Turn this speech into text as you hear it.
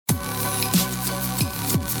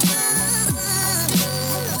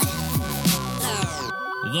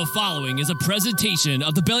The following is a presentation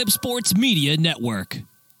of the Belly Up Sports Media Network.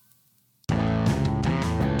 You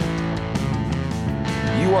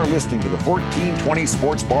are listening to the 1420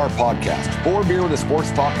 Sports Bar Podcast. 4 beer with a sports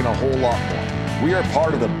talk and a whole lot more. We are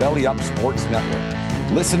part of the Belly Up Sports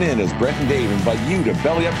Network. Listen in as Brent and Dave invite you to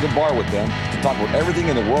belly up to the bar with them to talk about everything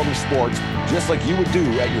in the world of sports, just like you would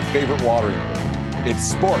do at your favorite watering hole. It's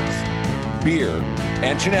sports, beer,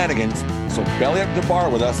 and shenanigans, so belly up to the bar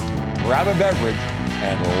with us, grab a beverage,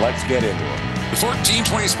 and let's get into it. The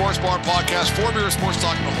 1420 Sports Bar Podcast, 4 beer sports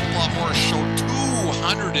talk and a whole lot more. Show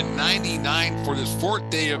 299 for this 4th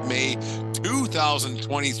day of May,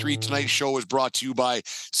 2023. Tonight's show is brought to you by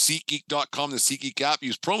SeatGeek.com, the SeatGeek app.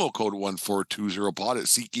 Use promo code 1420pod at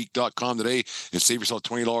SeatGeek.com today and save yourself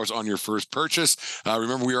 $20 on your first purchase.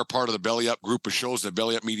 Remember, we are part of the Belly Up group of shows, the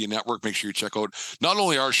Belly Up Media Network. Make sure you check out not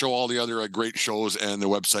only our show, all the other great shows and the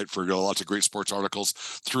website for lots of great sports articles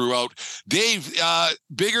throughout. Dave,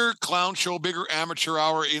 bigger clown show, bigger amateur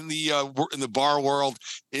hour in the bar world.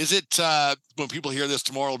 Is it when people hear this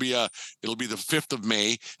tomorrow? It'll be the 5th of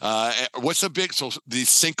May. What's the big? So the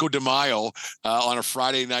Cinco de Mayo on a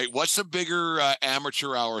Friday night. What's the bigger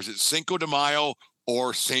amateur hour? Is it Cinco de Mayo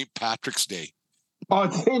or St. Patrick's Day? Oh,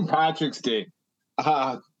 it's St. Patrick's Day.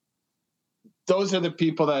 Those are the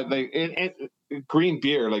people that like green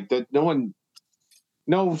beer. Like that,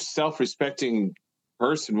 no self-respecting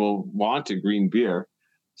person will want a green beer.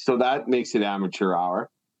 So that makes it amateur hour.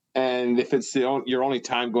 And if it's your only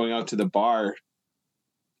time going out to the bar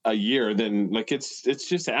a year, then like it's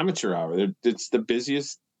just amateur hour. It's the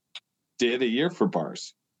busiest day of the year for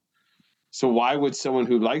bars. So why would someone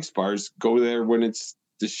who likes bars go there when it's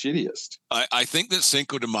the shittiest? I think that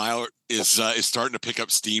Cinco de Mayo is starting to pick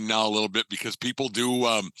up steam now a little bit because people do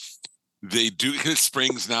hit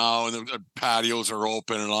springs now and the patios are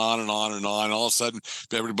open and on and on and on. All of a sudden,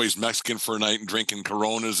 everybody's Mexican for a night and drinking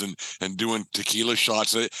Coronas and doing tequila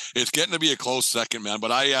shots. It's getting to be a close second, man.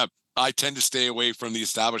 But I tend to stay away from the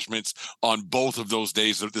establishments on both of those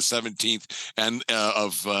days, the 17th and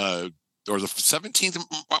or the 17th of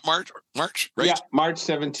March, right? Yeah, March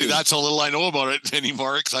 17th. That's how little I know about it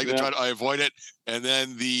anymore. Because I avoid it. And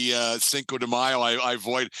then the Cinco de Mayo, I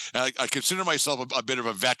avoid. I consider myself a bit of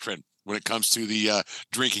a veteran when it comes to the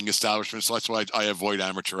drinking establishment. So that's why I avoid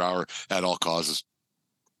amateur hour at all causes.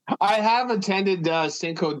 I have attended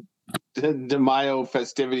Cinco de Mayo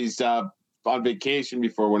festivities on vacation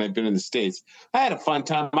before when I've been in the States. I had a fun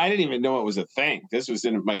time. I didn't even know it was a thing. This was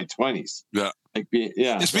in my 20s. Yeah.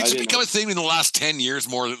 It's become a thing in the last 10 years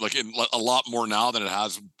more than a lot more now than it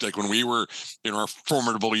has like when we were in our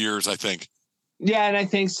formidable years, I think. Yeah, and I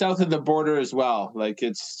think south of the border as well. Like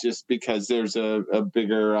it's just because there's a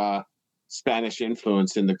bigger Spanish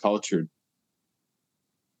influence in the culture.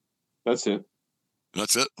 That's it.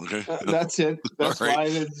 That's it. Okay. That's it. That's right. Why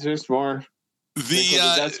it's just more.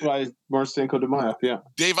 That's why more Cinco de Mayo. Yeah.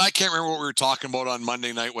 Dave, I can't remember what we were talking about on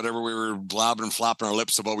Monday night. Whatever we were blabbing and flapping our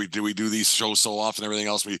lips about. We do these shows so often. Everything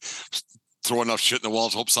else we throw enough shit in the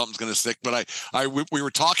walls, hope something's going to stick. But we were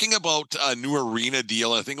talking about a new arena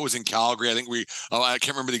deal. I think it was in Calgary. I think I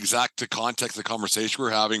can't remember the exact context of the conversation we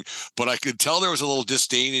were having, but I could tell there was a little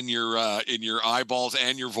disdain in your eyeballs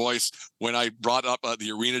and your voice when I brought up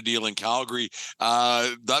the arena deal in Calgary.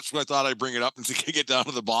 That's what I thought I'd bring it up and get down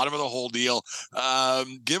to the bottom of the whole deal.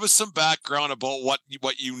 Give us some background about what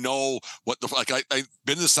you know, I've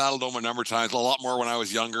been to the Saddle Dome a number of times, a lot more when I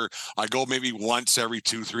was younger. I go maybe once every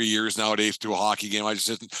 2-3 years nowadays to a hockey game. I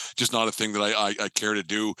just not a thing that I care to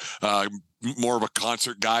do. More of a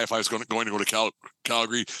concert guy if I was going to go to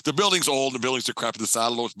Calgary. The building's old. The building's decrepit. The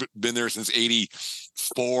Saddle Dome's been there since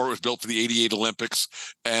 84. It was built for the 88 Olympics.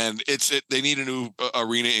 And they need a new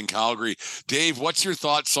arena in Calgary. Dave, what's your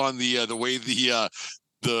thoughts on the way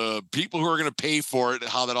the people who are going to pay for it,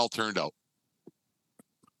 how that all turned out?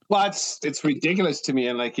 Well, it's ridiculous to me,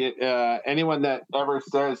 and anyone that ever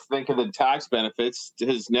starts thinking the tax benefits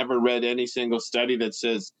has never read any single study that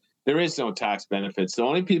says there is no tax benefits. The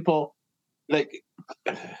only people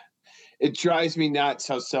it drives me nuts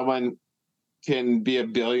how someone can be a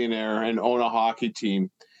billionaire and own a hockey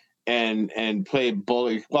team and play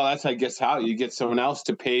bully. Well, that's I guess how you get someone else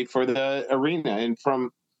to pay for the arena. And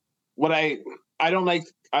from what I don't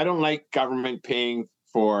like government paying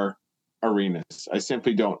for arenas. I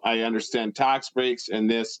simply don't. I understand tax breaks and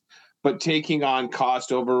this, but taking on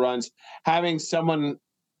cost overruns, having someone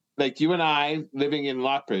like you and I living in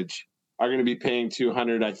Lethbridge are going to be paying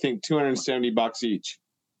 $270 each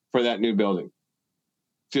for that new building,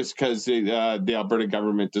 just because the Alberta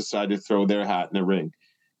government decided to throw their hat in the ring.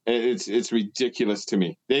 It's ridiculous to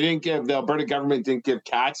me. The Alberta government didn't give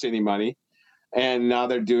cats any money, and now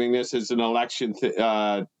they're doing this as an election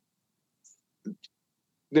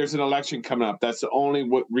there's an election coming up. That's the only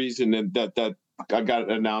reason that I got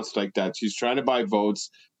announced like that. She's trying to buy votes.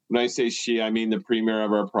 When I say she, I mean the premier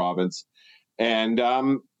of our province. And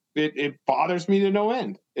it bothers me to no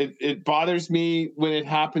end. It bothers me when it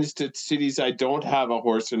happens to cities I don't have a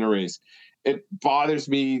horse in a race. It bothers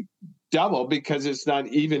me double because it's not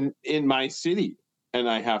even in my city and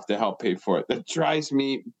I have to help pay for it. That drives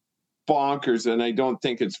me bonkers, and I don't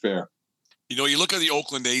think it's fair. You know, you look at the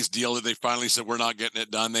Oakland A's deal that they finally said we're not getting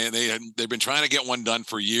it done. They've been trying to get one done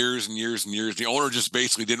for years and years and years. The owner just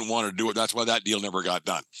basically didn't want to do it. That's why that deal never got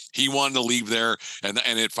done. He wanted to leave there, and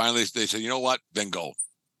it finally they said, you know what? Then go.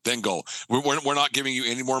 We're not giving you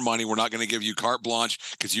any more money. We're not going to give you carte blanche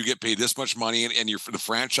because you get paid this much money, and the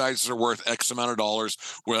franchises are worth X amount of dollars.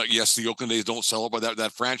 Well, yes, the Oakland A's don't sell it, but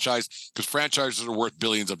that franchise, because franchises are worth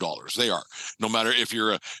billions of dollars. They are. No matter if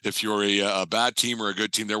you're a bad team or a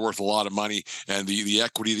good team, they're worth a lot of money, and the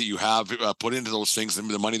equity that you have put into those things and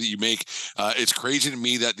the money that you make, it's crazy to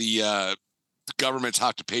me that the governments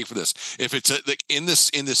have to pay for this. If it's like in the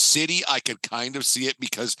city, I could kind of see it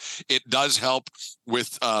because it does help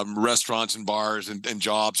with restaurants and bars and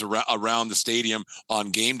jobs around the stadium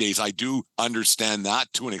on game days. I do understand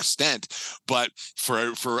that to an extent, but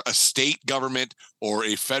for a state government or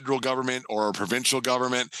a federal government or a provincial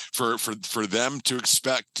government, for them to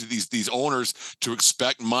expect these owners to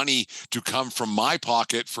expect money to come from my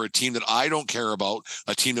pocket for a team that I don't care about,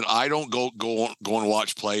 a team that I don't go and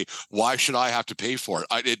watch play, why should I have to pay for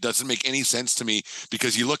it? It doesn't make any sense to me,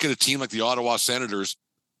 because you look at a team like the Ottawa Senators,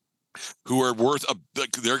 who are worth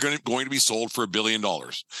they're going to be sold for $1 billion.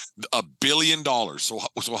 $1 billion. So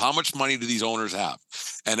how much money do these owners have?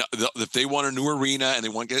 And if they want a new arena and they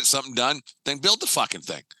want to get something done, then build the fucking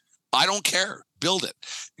thing. I don't care. Build it.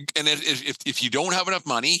 And if you don't have enough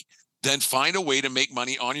money, then find a way to make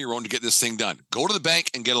money on your own to get this thing done. Go to the bank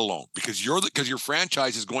and get a loan, because your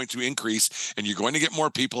franchise is going to increase and you're going to get more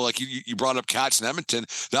people. Like you brought up Cats in Edmonton.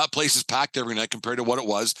 That place is packed every night compared to what it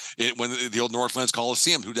was when the old Northlands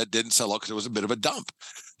Coliseum, that didn't sell out because it was a bit of a dump.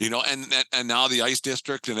 You know, and now the Ice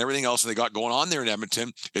District and everything else that they got going on there in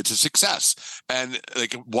Edmonton, it's a success. And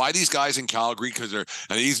like, why these guys in Calgary? Because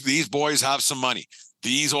these boys have some money.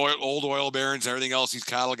 These old oil barons and everything else, these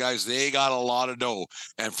cattle guys, they got a lot of dough.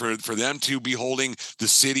 And for them to be holding the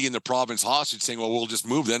city and the province hostage, saying, well, we'll just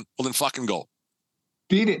move then. Well, then fucking go.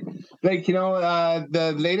 Beat it. Like,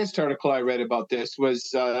 the latest article I read about this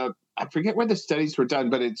was, I forget where the studies were done,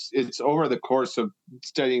 but it's over the course of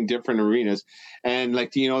studying different arenas. And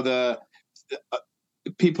like, the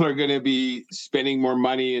people are going to be spending more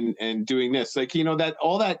money and doing this. Like, that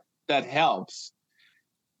all that helps.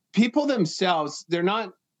 People themselves, they're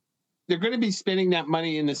going to be spending that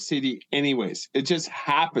money in the city anyways. It just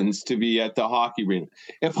happens to be at the hockey arena.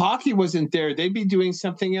 If hockey wasn't there, they'd be doing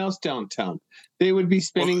something else downtown. They would be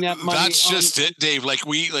spending that money. That's just it, Dave. Like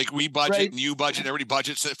we budget, right? And you budget, everybody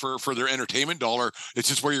budgets it for their entertainment dollar. It's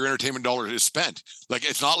just where your entertainment dollar is spent. Like,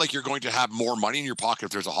 it's not like you're going to have more money in your pocket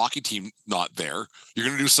if there's a hockey team not there. You're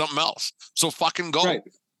going to do something else. So fucking go. Right.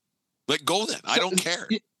 Like, go then. I don't care.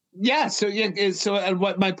 Yeah. So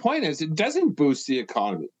what my point is, it doesn't boost the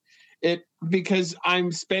economy. Because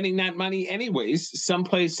I'm spending that money anyways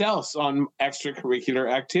someplace else on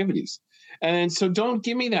extracurricular activities. And so don't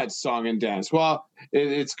give me that song and dance. Well,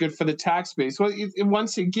 it's good for the tax base. Well,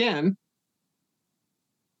 once again,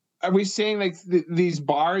 are we saying like these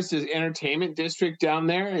bars, the entertainment district down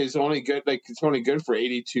there is only good? Like, it's only good for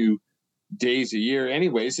 82 days a year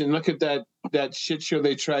anyways. And look at that shit show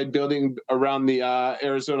they tried building around the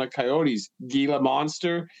Arizona Coyotes, Gila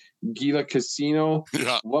Monster, Gila Casino.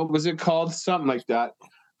 Yeah. What was it called? Something like that.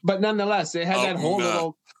 But nonetheless, they had that whole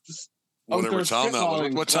little whatever town that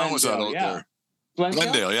was. What town was that out there?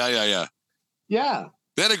 Glendale. Yeah. Yeah.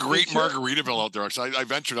 They had a great Margaritaville out there. Actually, I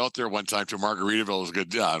ventured out there one time to Margaritaville. It was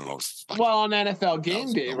good. Yeah, I don't know. Well, on NFL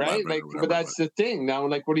game day, right? But that's the thing. Now,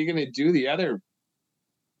 like, what are you going to do the other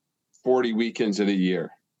 40 weekends of the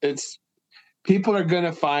year? People are going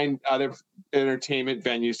to find other entertainment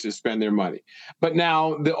venues to spend their money. But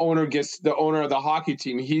now the owner of the hockey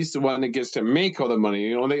team, he's the one that gets to make all the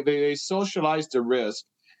money. They socialize the risk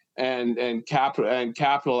and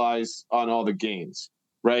capitalize on all the gains,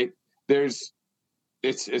 right? It's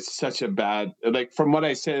such a bad, like, from what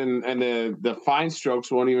I said, and the fine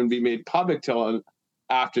strokes won't even be made public till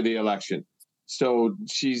after the election. So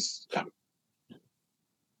she's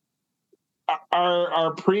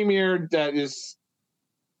our premier that is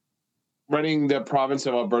running the province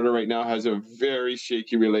of Alberta right now has a very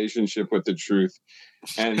shaky relationship with the truth.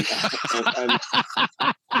 And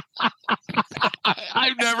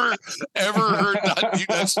I've never ever heard that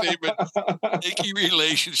statement. Shaky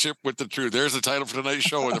relationship with the truth. There's the title for tonight's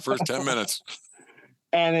show in the first 10 minutes.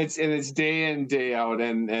 And it's day in, day out,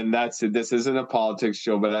 and that's it. This isn't a politics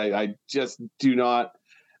show, but I just do not.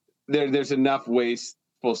 There's enough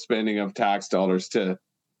wasteful spending of tax dollars to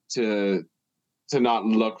not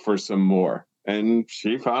look for some more. And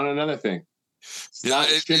she found another thing.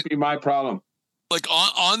 It shouldn't be my problem. Like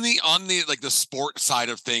on the like the sport side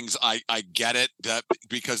of things, I get it, that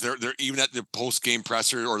because they're even at the post game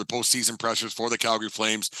presser or the postseason pressers for the Calgary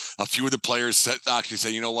Flames, a few of the players actually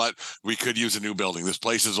say, you know what, we could use a new building. This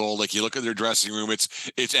place is old. Like, you look at their dressing room,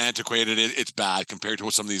 it's antiquated, it's bad compared to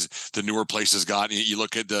what some of the newer places got. And you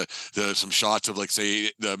look at the some shots of, like,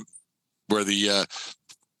 say where the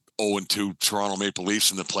 0-2 Toronto Maple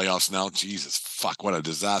Leafs in the playoffs now. Jesus fuck, what a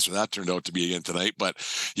disaster that turned out to be again tonight. But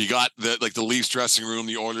you got the Leafs dressing room,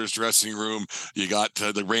 the Oilers dressing room. You got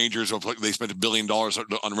the Rangers. They spent $1 billion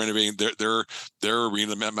on renovating their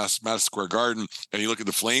arena, Madison Square Garden. And you look at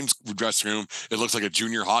the Flames dressing room, it looks like a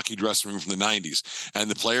junior hockey dressing room from the 90s.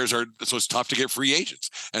 And the players so it's tough to get free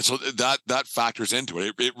agents. And so that factors into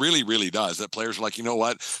it. It really, really does. That players are like, you know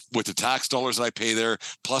what, with the tax dollars that I pay there,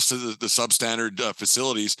 plus the substandard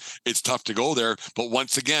facilities, it's tough to go there. But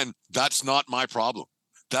once again, that's not my problem.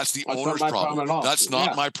 That's the owner's problem. That's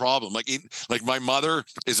not my problem. Like my mother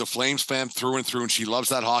is a Flames fan through and through, and she loves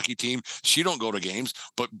that hockey team. She don't go to games,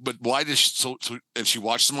 but why does she, and she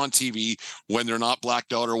watches them on TV when they're not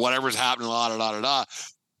blacked out or whatever's happening,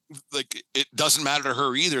 like, it doesn't matter to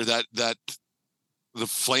her either that the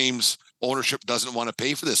Flames ownership doesn't want to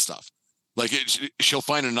pay for this stuff. Like, she'll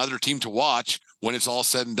find another team to watch when it's all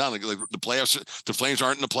said and done. Like the playoffs, the Flames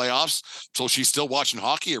aren't in the playoffs, so she's still watching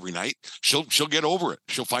hockey every night. She'll get over it.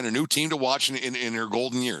 She'll find a new team to watch in her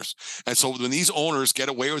golden years. And so when these owners get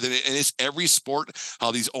away with it, and it's every sport,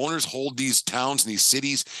 how these owners hold these towns and these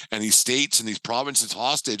cities and these states and these provinces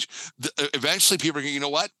hostage, eventually people are going, you know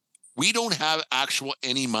what? We don't have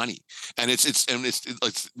any money, and it's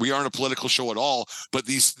we aren't a political show at all. But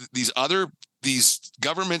these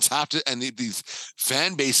governments have to, and these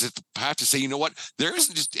fan bases have to say, you know what? There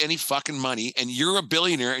isn't just any fucking money, and you're a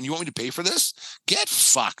billionaire, and you want me to pay for this? Get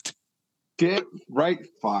fucked. Get right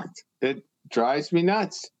fucked. It drives me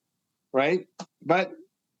nuts, right? But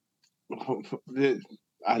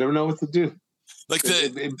I don't know what to do. Like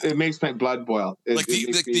it makes my blood boil. At the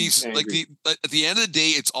end of the day,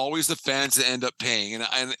 it's always the fans that end up paying,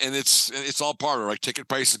 and it's all part of it. Like, ticket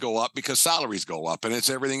prices go up because salaries go up, and it's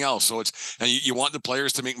everything else. So you want the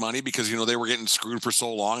players to make money because they were getting screwed for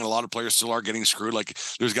so long, and a lot of players still are getting screwed. Like,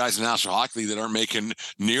 there's guys in the National Hockey League that aren't making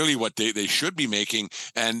nearly what they should be making,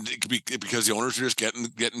 and because the owners are just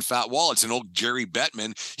getting fat wallets. And old Jerry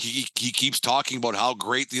Bettman, he keeps talking about how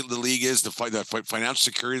great the league is, the financial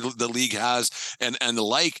security the league has. And the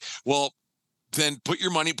like. Well, then put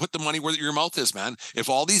the money where your mouth is, man. If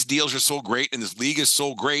all these deals are so great and this league is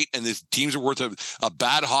so great and these teams are worth a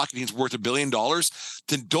bad hockey team's worth $1 billion,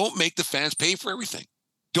 then don't make the fans pay for everything.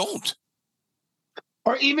 Don't.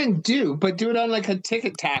 Or even do it on like a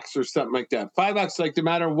ticket tax or something like that. $5, like, no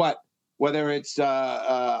matter what, whether it's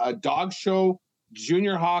a dog show,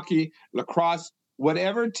 junior hockey, lacrosse,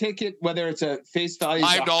 whatever ticket, whether it's a face value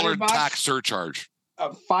 $5 tax surcharge.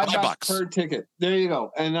 $5 per ticket. There you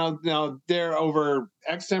go. And now they're over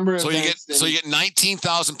X number of events. So you get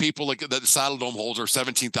 19,000 people like that the Saddle Dome holds, or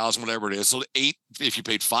 17,000, whatever it is. So if you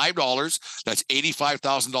paid $5, that's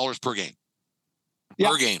 $85,000 per game.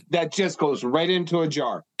 Per game. That just goes right into a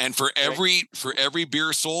jar. And for every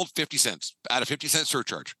beer sold, 50 cents. Add a 50-cent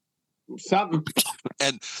surcharge. Something.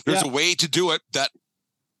 And there's a way to do it that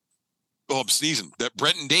I'm sneezing, that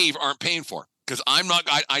Brent and Dave aren't paying for. Because I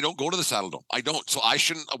don't go to the Saddle Dome. I don't. So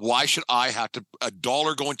why should I have to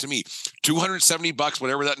 $1 going to me? $270,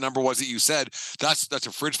 whatever that number was that you said, that's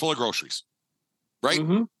a fridge full of groceries. Right?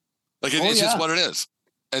 Mm-hmm. Like, it's just what it is.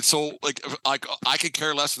 And so, like, I could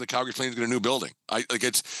care less if the Calgary Flames get a new building.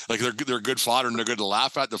 It's like they're good fodder and they're good to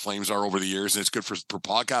laugh at. The Flames are over the years, and it's good for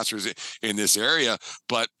podcasters in this area.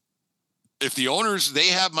 But if the owners, they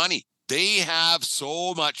have money, they have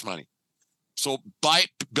so much money. So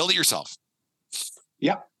build it yourself.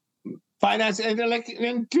 Yep. Finance,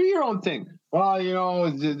 and do your own thing. Well,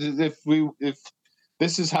 if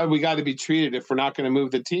this is how we got to be treated if we're not going to move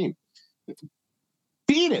the team,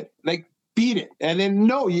 beat it. And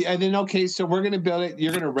then okay, so we're going to build it.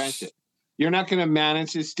 You're going to rent it. You're not going to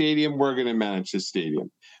manage the stadium. We're going to manage the stadium.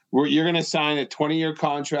 You're going to sign a 20-year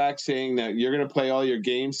contract saying that you're going to play all your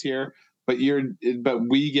games here, but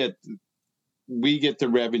we get the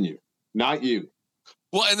revenue, not you.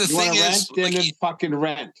 Well, and the thing is, then fucking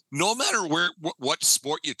rent. No matter what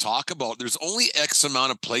sport you talk about, there's only X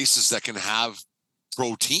amount of places that can have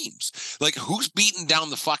pro teams. Like, who's beating down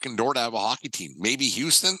the fucking door to have a hockey team? Maybe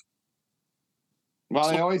Houston. Well,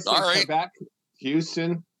 I always think Quebec,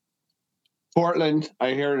 Houston, Portland.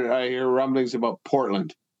 I hear rumblings about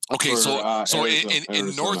Portland. Okay, for, so Arizona,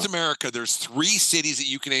 in North America, there's 3 cities that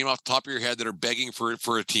you can name off the top of your head that are begging for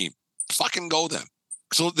a team. Fucking go then.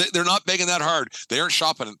 So they're not begging that hard. They aren't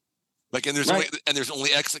shopping. Like, and there's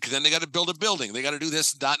only X, because then they got to build a building. They got to do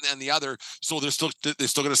this, that, and the other. So they're still going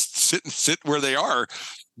to sit where they are.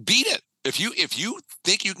 Beat it. If you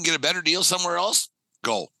think you can get a better deal somewhere else,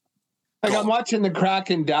 go. Like, I'm watching the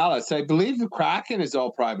Kraken Dallas. I believe the Kraken is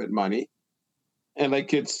all private money, and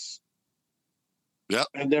like it's. Yeah,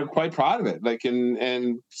 and they're quite proud of it. Like,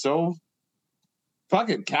 and so, fuck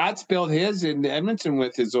it. Katz built his in Edmonton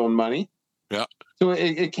with his own money. Yeah. So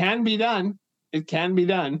it can be done. It can be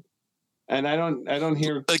done. And I don't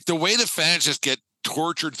hear, like, the way the fans just get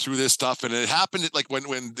tortured through this stuff. And it happened like when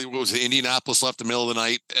it was Indianapolis left the middle of the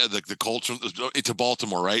night, the Colts to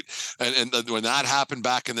Baltimore, right? And when that happened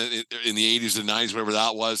back in the 80s and 90s, whatever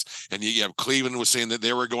that was, and you have Cleveland was saying that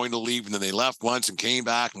they were going to leave, and then they left once and came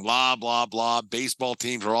back, and blah blah blah. Baseball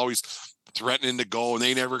teams are always threatening to go, and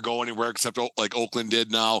they never go anywhere except like Oakland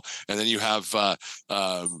did now. And then you have who's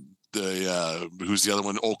the other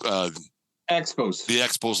one? Expos. The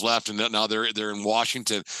Expos left, and now they're in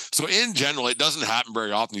Washington. So in general, it doesn't happen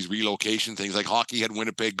very often, these relocation things. Like hockey had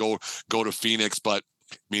Winnipeg go to Phoenix, but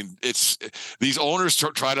I mean, it's these owners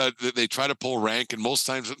try to pull rank, and most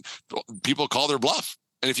times people call their bluff.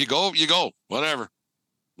 And if you go, you go. Whatever.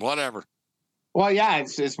 Well, yeah,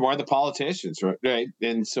 it's more the politicians, right?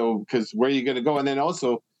 And so, because where are you going to go? And then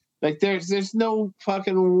also, like, there's no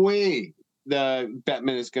fucking way the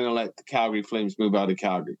Bettman is going to let the Calgary Flames move out of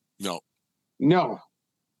Calgary. No,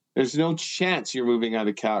 there's no chance you're moving out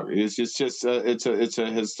of Calgary. It's just it's a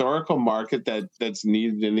historical market that's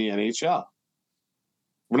needed in the NHL.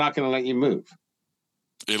 We're not going to let you move.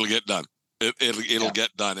 It'll get done. It'll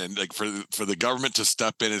get done, and like for the government to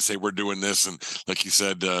step in and say we're doing this, and like you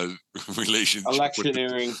said, relationship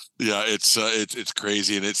electioneering. It's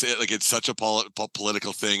crazy, and it's such a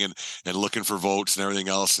political thing, and looking for votes and everything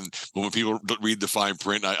else. And when people read the fine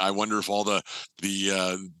print, I wonder if all the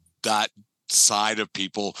that side of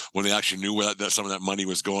people, when they actually knew where that some of that money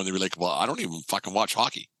was going, they were like, well, I don't even fucking watch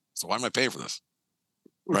hockey, so why am I paying for this?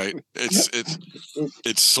 Right?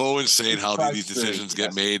 It's so insane how these decisions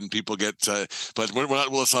get made, and people get but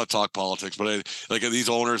let's not talk politics, but like these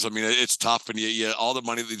owners, I mean, it's tough, and you all the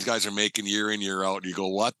money that these guys are making year in, year out, you go,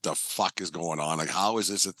 what the fuck is going on? Like, how is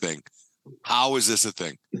this a thing?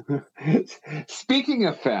 Speaking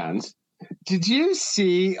of fans, did you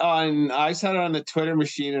see I saw it on the Twitter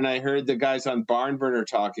machine, and I heard the guys on Barn Burner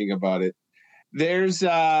talking about it. There's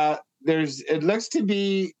it looks to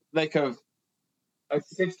be like a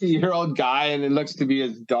 60-year-old guy, and it looks to be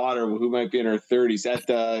his daughter, who might be in her 30s,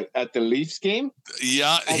 at the Leafs game.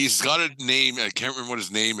 Yeah, he's got a name. I can't remember what his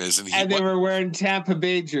name is. And they were wearing Tampa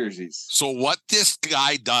Bay jerseys. So what this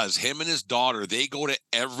guy does, him and his daughter, they go to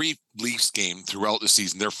every Leafs game throughout the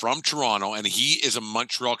season. They're from Toronto, and he is a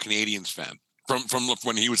Montreal Canadiens fan from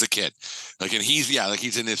when he was a kid. Like, and he's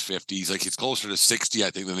in his 50s. Like, he's closer to 60, I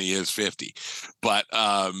think, than he is 50. But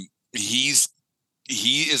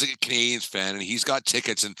he is a Canadiens fan, and he's got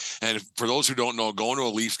tickets. And for those who don't know, going to a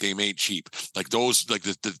Leafs game ain't cheap. Like those, like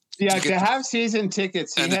the tickets, to have season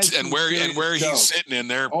tickets, and where he's sitting in,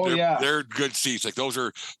 they're good seats. Like, those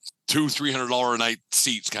are $200-$300 a night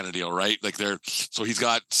seats, kind of deal, right? Like, so he's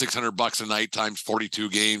got $600 a night times 42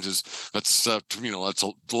 games that's a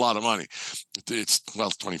lot of money. It's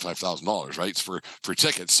 $25,000, right? It's for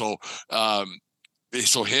tickets. So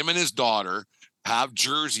so him and his daughter have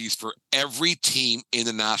jerseys for every team in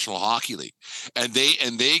the National Hockey League, and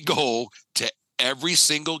they go to every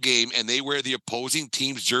single game, and they wear the opposing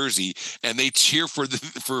team's jersey, and they cheer for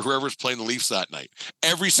whoever's playing the Leafs that night.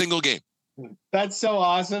 Every single game. That's so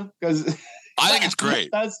awesome, because I think it's great.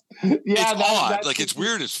 It's odd. Like, it's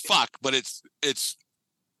weird as fuck, but it's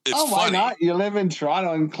funny. Why not? You live in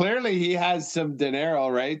Toronto, and clearly he has some dinero,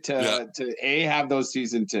 right? To have those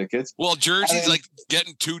season tickets. Well, jerseys, like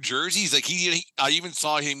getting 2 jerseys. Like I even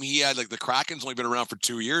saw him. He had, like, the Kraken's only been around for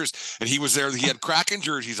 2 years, and he was there. He had Kraken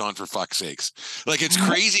jerseys on, for fuck's sakes. Like, it's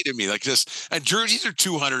crazy to me. Like, and jerseys are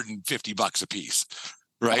 $250 a piece.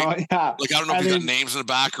 Right. Oh, yeah. Like, I don't know if he's got names in the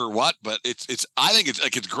back or what, but I think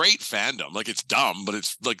it's great fandom. Like, it's dumb, but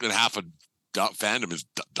it's like half a fandom is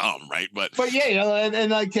dumb, right? But yeah,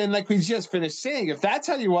 and like we just finished saying, if that's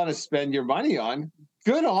how you want to spend your money on,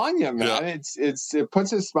 good on you, man. Yeah. It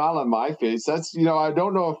puts a smile on my face. That's, I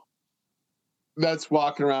don't know if that's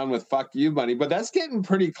walking around with fuck you money, but that's getting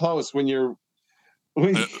pretty close when you're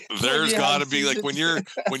There's got to be like when you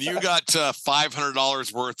got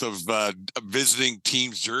 $500 worth of visiting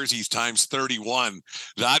teams jerseys times 31.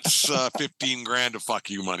 That's 15 grand of fuck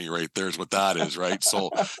you money right there is what that is, right? So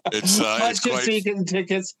it's plus your season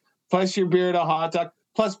tickets, plus your beer and a hot dog,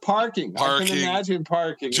 plus parking. I can imagine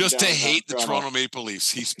parking just to hate the Toronto Maple Leafs.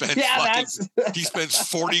 He spends he spends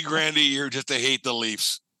 40 grand a year just to hate the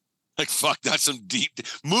Leafs. Like fuck, that's some deep.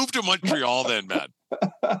 Move to Montreal then, man.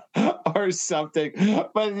 Or something,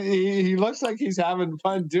 but he looks like he's having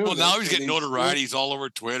fun doing. Well, now he's getting notoriety. He's all over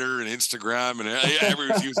Twitter and Instagram, and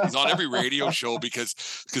he's on every radio show because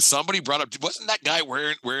somebody brought up, wasn't that guy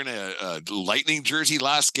wearing a Lightning jersey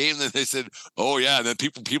last game? And then they said, oh yeah, and then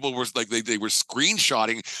people were like they were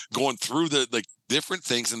screenshotting, going through the like different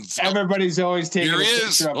things, and everybody's always taking.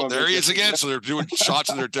 There he is again. So they're doing shots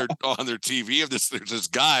on their TV of this. There's this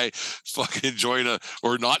guy fucking enjoying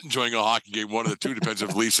or not enjoying a hockey game. One of the two depends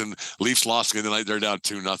if Leafs lost in the night. They're down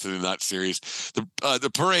 2-0 in that series.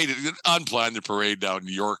 The parade, unplanned the parade down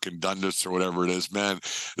New York and Dundas or whatever it is. Man,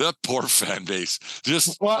 that poor fan base.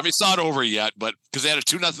 It's not over yet, but because they had a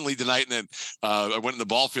 2-0 lead tonight, and then I went in the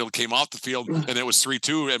ball field, came off the field, and it was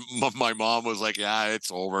 3-2, and my mom was like, "Yeah,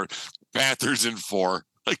 it's over." Panthers in 4.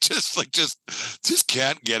 Just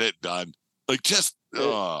can't get it done. Well,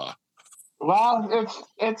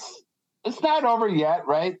 it's not over yet,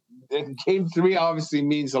 right? Game 3 obviously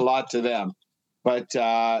means a lot to them, but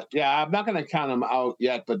I'm not going to count them out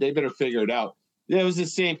yet. But they better figure it out. It was the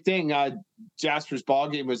same thing. Jasper's ball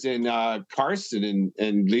game was in Carson,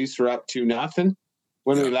 and Leafs were up 2-0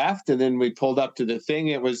 when we left, and then we pulled up to the thing.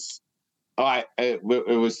 It was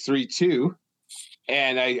 3-2.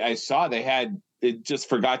 And I saw it just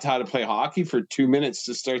forgot how to play hockey for 2 minutes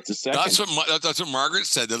to start the second. That's what Margaret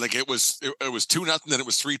said. That like it was 2-0, then it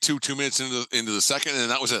was 3-2, 2 minutes into the second, and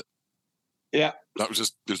that was it. Yeah, it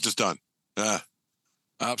was just done. Yeah,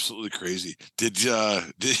 absolutely crazy.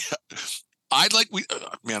 I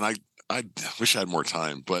wish I had more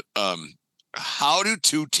time, but how do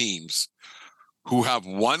two teams who have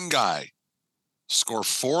one guy score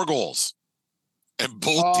 4 goals and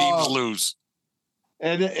both teams lose?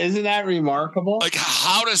 And isn't that remarkable? Like,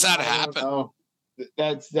 how does that happen?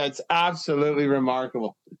 That's absolutely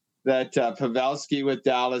remarkable. That Pavelski with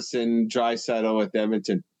Dallas and Draisaitl with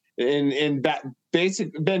Edmonton in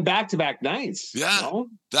back-to-back nights. Yeah, you know?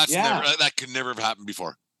 That could never have happened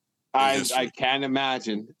before. I can't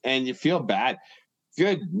imagine, and you feel bad.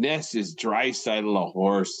 Goodness, is Draisaitl a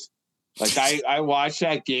horse? Like I watched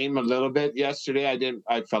that game a little bit yesterday.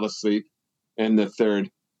 I fell asleep in the third.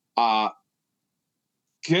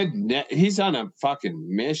 Goodness, he's on a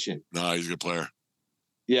fucking mission. No, he's a good player.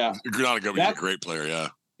 Yeah. He's a great player, yeah.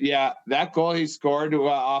 Yeah, that goal he scored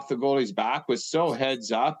off the goalie's back was so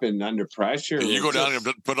heads up and under pressure. And you go down and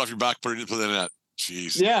put it off your back, put it into the net.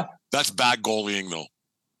 Jeez. Yeah. That's bad goalieing, though.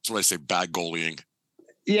 That's what I say, bad goalieing.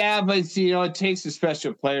 Yeah, but it takes a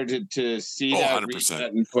special player to see that, 100%.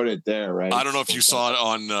 And put it there, right? I don't know if you saw it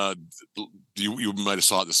on you might have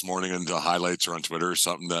saw it this morning in the highlights or on Twitter or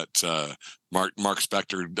something that Mark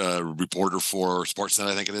Spector, reporter for Sportsnet,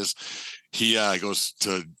 I think it is. He goes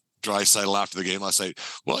to Draisaitl after the game last night.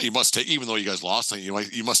 Well, you must take, even though you guys lost,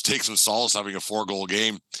 you must take some solace having a 4-goal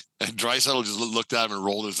game. And Draisaitl just looked at him and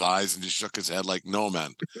rolled his eyes and just shook his head like, "No,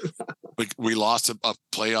 man, like we lost a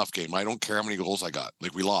playoff game. I don't care how many goals I got.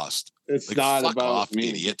 Like we lost. It's like, not fuck about off, me,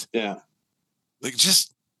 idiot." Yeah, like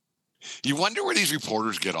just. You wonder where these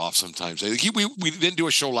reporters get off sometimes. Like we didn't do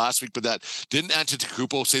a show last week, but didn't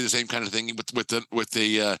Antetokounmpo say the same kind of thing with the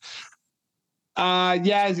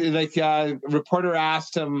reporter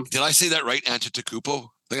asked him. Did I say that right? Antetokounmpo? I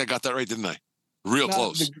think I got that right, didn't I? Real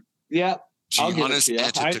close. Giannis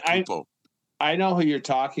Antetokounmpo. I know who you're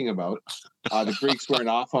talking about. The Greeks weren't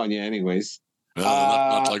off on you anyways. Well,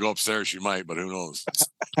 not till I go upstairs, she might, but who knows?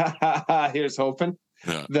 Here's hoping.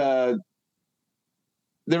 Yeah.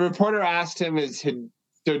 The reporter asked him, "So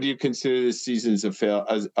do you consider this season as a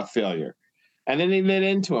failure?" And then he lit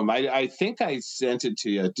into him. I think I sent it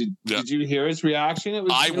to you. Did you hear his reaction?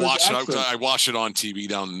 I watched it on TV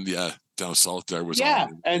down south. There was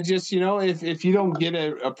and just if you don't get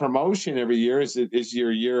a promotion every year, is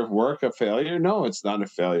your year of work a failure? No, it's not a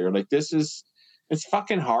failure. Like it's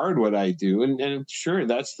fucking hard what I do, and sure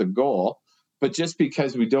that's the goal. But just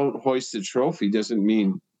because we don't hoist the trophy doesn't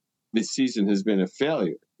mean this season has been a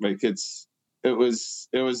failure. Like it was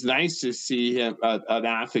nice to see him, an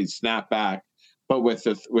athlete snap back, but with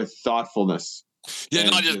thoughtfulness. Yeah,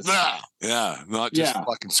 not just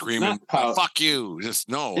fucking screaming, "Fuck you!" Just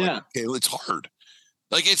no. Yeah, it's hard.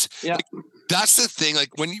 Like that's the thing. Like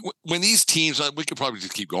when these teams, we could probably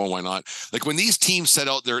just keep going. Why not? Like when these teams set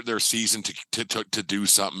out their season to do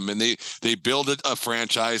something, and they build a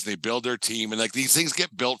franchise, and they build their team, and like these things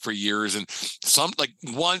get built for years. And some like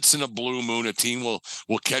once in a blue moon, a team will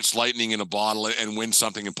catch lightning in a bottle and win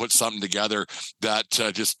something and put something together that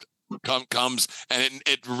just comes, and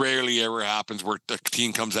it rarely ever happens where the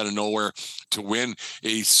team comes out of nowhere to win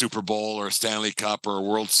a Super Bowl or a Stanley Cup or a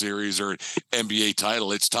World Series or an NBA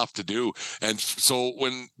title. It's tough to do. And so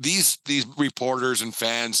when these reporters and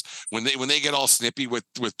fans, when they get all snippy with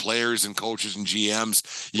players and coaches and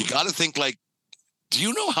GMs, you got to think like, do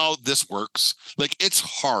you know how this works? Like, it's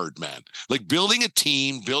hard, man. Like building a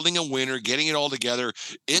team, building a winner, getting it all together,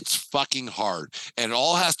 it's fucking hard. And it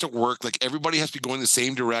all has to work. Like everybody has to be going the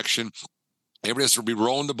same direction. Everybody has to be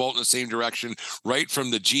rowing the boat in the same direction, right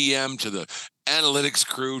from the GM to the analytics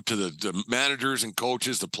crew to the managers and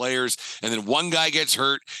coaches, the players. And then one guy gets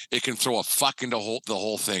hurt, it can throw a fuck into the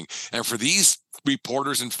whole thing. And for these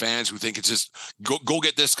reporters and fans who think it's just go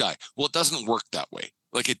get this guy, well, it doesn't work that way.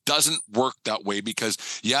 Like it doesn't work that way because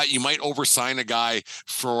you might oversign a guy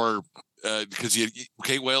for because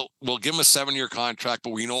we'll give him a 7-year contract, but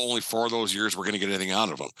we know only 4 of those years we're going to get anything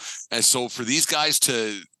out of him. And so for these guys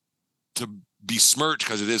to besmirch,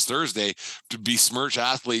 because it is Thursday, to besmirch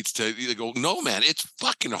athletes, to go, no, man, it's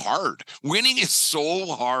fucking hard. Winning is so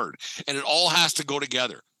hard, and it all has to go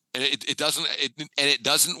together. And it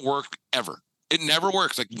doesn't work ever. It never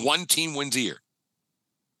works. Like one team wins a year.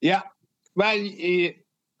 Yeah. Well, the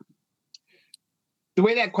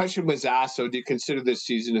way that question was asked, so do you consider this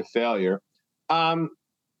season a failure?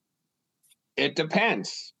 It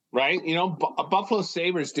depends, right? You know, Buffalo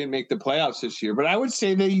Sabres didn't make the playoffs this year, but I would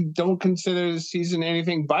say they don't consider the season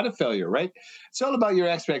anything but a failure, right? It's all about your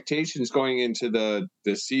expectations going into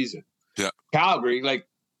the season. Yeah. Calgary, like,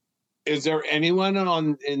 is there anyone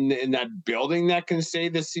in that building that can say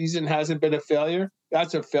this season hasn't been a failure?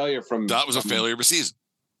 That's a failure that was a failure of a season.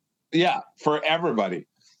 Yeah, for everybody.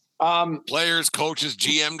 Players, coaches,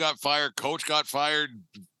 GM got fired, coach got fired,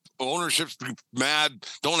 ownership's mad,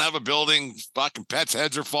 don't have a building, fucking pets'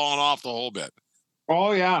 heads are falling off, the whole bit.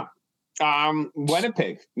 Oh, yeah.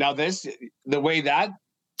 Winnipeg. Now, the way that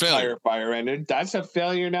fire ended, that's a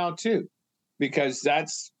failure now, too, because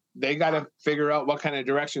they got to figure out what kind of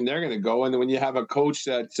direction they're going to go. And when you have a coach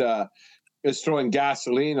that is throwing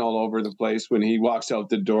gasoline all over the place when he walks out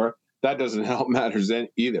the door, that doesn't help matters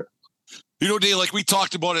either. You know, Dave, like we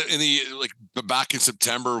talked about it back in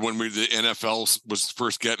September when the NFL was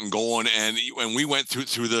first getting going, and we went through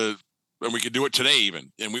and we could do it today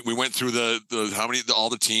even, and we went through all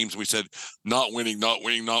the teams, and we said not winning.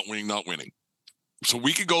 So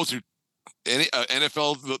we could go through any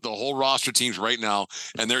NFL, the whole roster teams right now,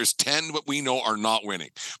 and there's 10 what we know are not winning.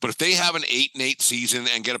 But if they have an 8-8 season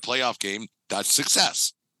and get a playoff game, that's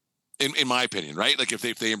success. In my opinion, right? Like if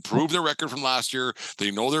they improve their record from last year, they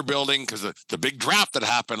know they're building, because the big draft that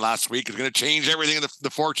happened last week is going to change everything in the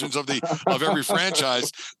fortunes of every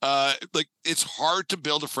franchise. Like it's hard to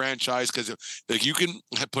build a franchise because like you can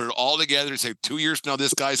put it all together and say 2 years from now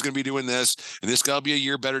this guy's going to be doing this, and this guy will be a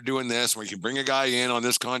year better doing this. Where you can bring a guy in on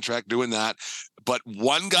this contract doing that, but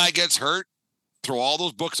one guy gets hurt, throw all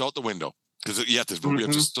those books out the window because you have to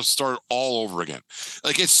just start all over again.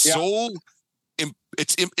 Like it's so.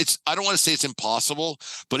 It's I don't want to say it's impossible,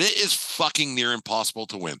 but it is fucking near impossible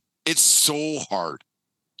to win. It's so hard.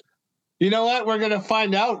 You know what? We're going to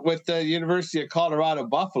find out with the University of Colorado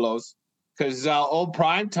Buffaloes, because old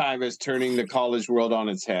Primetime is turning the college world on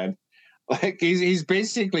its head. Like he's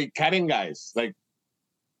basically cutting guys. Like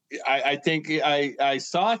I think I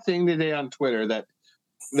saw a thing today on Twitter that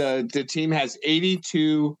the team has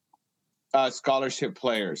 82 scholarship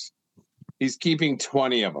players. He's keeping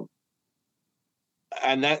 20 of them.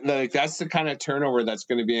 And that's the kind of turnover that's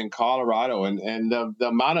going to be in Colorado, and the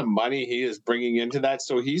amount of money he is bringing into that.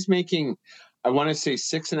 So he's making, I want to say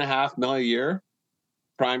 $6.5 million a year,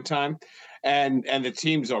 Primetime, and the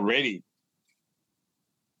team's already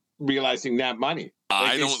realizing that money.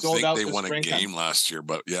 Like I don't think they won a game last year,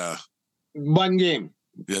 but yeah, one game.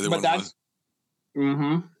 Yeah, they won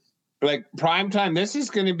one. Like Primetime, this is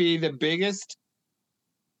going to be the biggest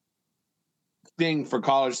thing for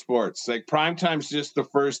college sports. Like Primetime's just the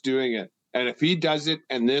first doing it, and if he does it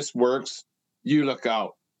and this works, you look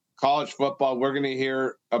out. College football, we're going to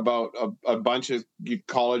hear about a bunch of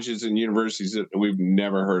colleges and universities that we've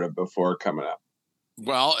never heard of before coming up.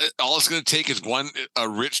 Well, all it's going to take is a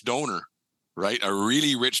rich donor, right? A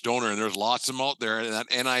really rich donor, and there's lots of them out there. And that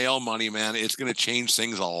NIL money, man, it's going to change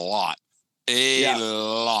things a lot, a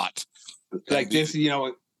lot. Like this, you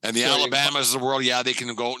know, And the Alabamas of the world, yeah, they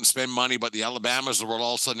can go out and spend money, but the Alabamas of the world,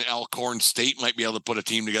 all of a sudden Alcorn State might be able to put a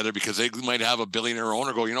team together because they might have a billionaire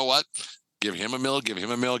owner go, you know what? Give him a mill, give him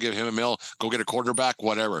a mill, give him a mill, go get a quarterback,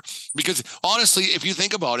 whatever. Because honestly, if you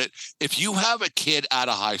think about it, if you have a kid out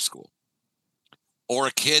of high school or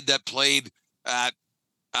a kid that played at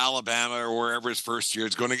Alabama or wherever his first year,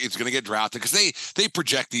 it's going to get drafted because they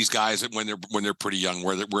project these guys when they're pretty young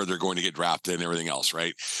where they're going to get drafted and everything else,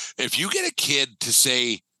 right? If you get a kid to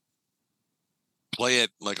say, play it,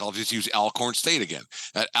 like I'll just use Alcorn State again,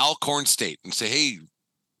 at Alcorn State and say, hey,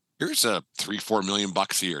 here's a $3-4 million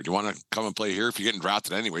a year. Do you want to come and play here if you're getting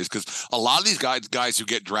drafted anyways? Because a lot of these guys who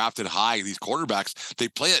get drafted high, these quarterbacks, they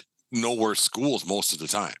play at nowhere schools most of the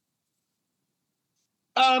time.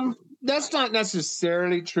 That's not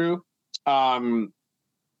necessarily true. Like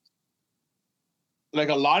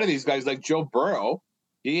a lot of these guys, like Joe Burrow,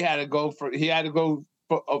 he had to go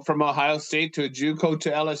from Ohio State to a JUCO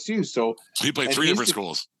to LSU. So he played three different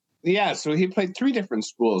schools. Yeah, so he played three different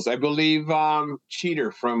schools. I believe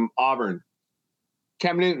Cheater from Auburn,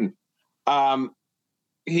 Cam Newton.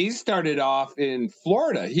 He started off in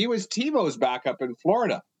Florida. He was Tebow's backup in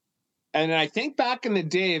Florida. And I think back in the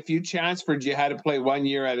day, if you transferred, you had to play 1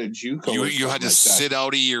 year at a JUCO. You had to sit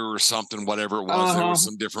out a year or something, whatever it was. There were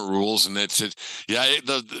some different rules, and it's it. Yeah,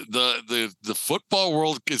 the football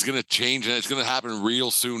world is going to change, and it's going to happen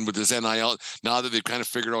real soon with this NIL. Now that they've kind of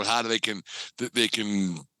figured out how they can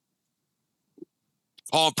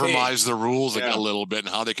compromise the rules a little bit and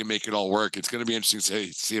how they can make it all work. It's going to be interesting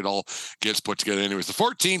to see it all gets put together. Anyways, the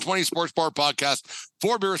 1420 Sports Bar Podcast,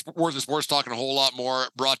 4 beers worth of sports talk and a whole lot more,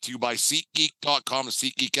 brought to you by SeatGeek.com, the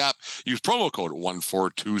SeatGeek app. Use promo code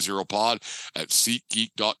 1420pod at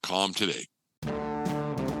SeatGeek.com today.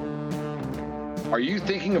 Are you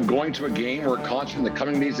thinking of going to a game or a concert in the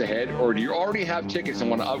coming days ahead, or do you already have tickets and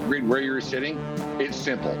want to upgrade where you're sitting? It's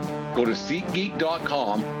simple. Go to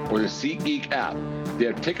SeatGeek.com or the SeatGeek app. They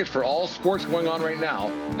have tickets for all sports going on right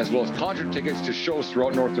now, as well as concert tickets to shows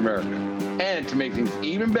throughout North America. And to make things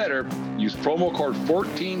even better, use promo code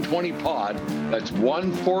 1420pod, that's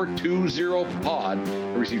 1420pod,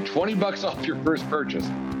 and receive $20 off your first purchase.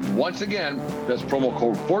 Once again, that's promo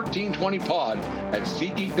code 1420pod at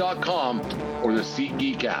SeatGeek.com or the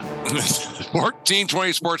SeatGeek app.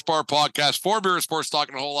 1420 Sports Bar Podcast, 4 beer sports talk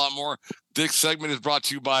and a whole lot more. This segment is brought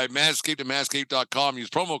to you by Manscaped and Manscaped.com. Use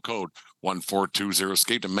promo code 1420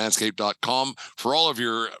 escape to manscaped.com for all of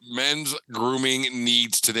your men's grooming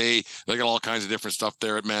needs today. They got all kinds of different stuff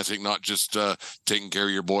there at Manscaped, not just taking care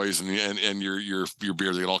of your boys and your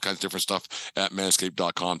beard. They got all kinds of different stuff at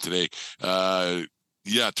manscaped.com today.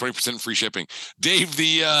 20% free shipping. Dave,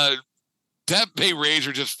 the Tampa Bay Rays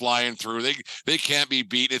are just flying through. They can't be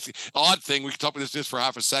beat. It's an odd ththing. We can talk about this for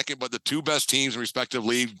half a second, but the two best teams in respective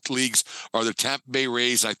leagues are the Tampa Bay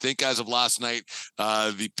Rays. I think as of last night,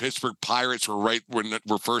 the Pittsburgh Pirates were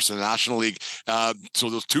first in the National League. So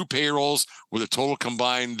those two payrolls with a total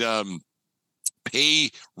combined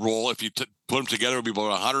payroll, if you put them together, would be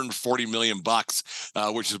about $140 million,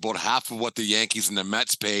 which is about half of what the Yankees and the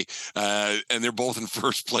Mets pay. And they're both in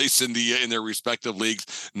first place in their respective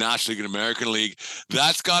leagues, National League and American League.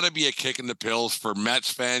 That's got to be a kick in the pills for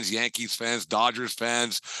Mets fans, Yankees fans, Dodgers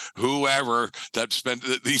fans, whoever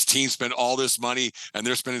these teams spend all this money and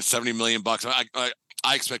they're spending $70 million.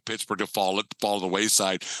 I expect Pittsburgh to fall to the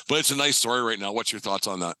wayside, but it's a nice story right now. What's your thoughts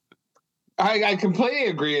on that? I completely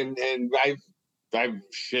agree, and I've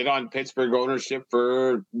shit on Pittsburgh ownership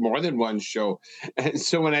for more than one show. And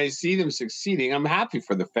so when I see them succeeding, I'm happy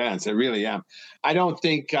for the fans. I really am. I don't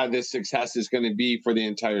think this success is going to be for the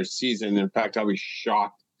entire season. In fact, I'll be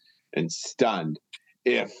shocked and stunned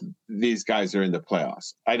if these guys are in the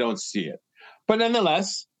playoffs. I don't see it. But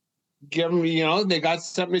nonetheless, give them, they got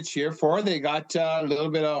something to cheer for. They got a little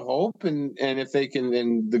bit of hope. And if they can,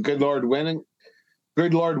 and the good Lord willing,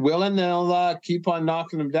 they'll keep on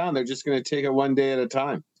knocking them down. They're just going to take it one day at a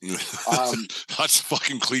time. That's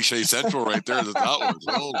fucking cliche central right there. That was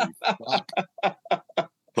holy fuck.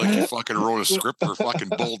 Like you fucking wrote a script for fucking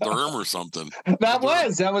Bull Durham or something. That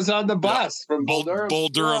was on the bus from Bull Durham. Bull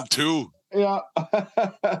Durham 2. Yeah.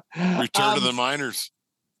 Return to the minors.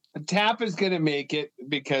 Tampa's going to make it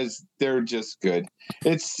because they're just good.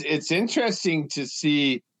 It's interesting to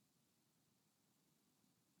see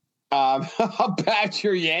how bad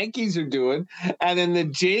your Yankees are doing, and then the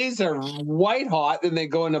Jays are white hot. Then they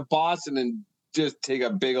go into Boston and just take a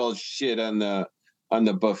big old shit on the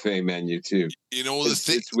buffet menu too.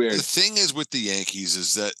 It's weird. The thing is with the Yankees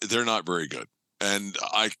is that they're not very good. And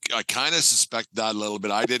I kind of suspect that a little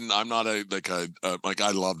bit. I'm not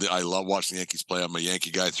I love watching the Yankees play. I'm a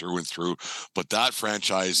Yankee guy through and through, but that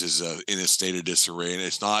franchise is in a state of disarray, and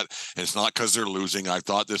it's not because they're losing. I've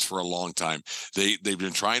thought this for a long time. They've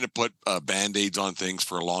been trying to put band-aids on things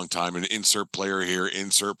for a long time, and insert player here,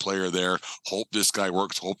 insert player there, hope this guy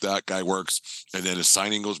works, hope that guy works, and then his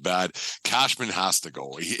signing goes bad. Cashman has to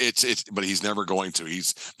go. But he's never going to.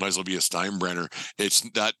 He's might as well be a Steinbrenner. It's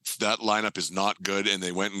that lineup is not good, and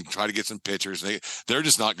they went and tried to get some pitchers. They're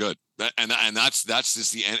just not good, and that's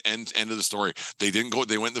just the end of the story. They didn't go.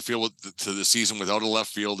 They went in the field to the season without a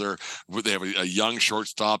left fielder. They have a young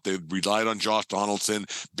shortstop. They relied on Josh Donaldson.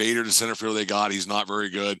 Bader, the center fielder they got, he's not very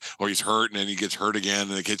good, or he's hurt, and then he gets hurt again,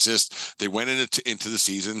 and it's just they went into the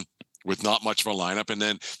season with not much of a lineup, and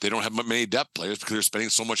then they don't have many depth players because they're spending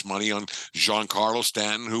so much money on Giancarlo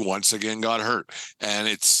Stanton, who once again got hurt. And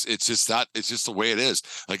it's just the way it is.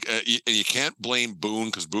 Like you can't blame Boone,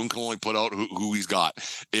 because Boone can only put out who he's got.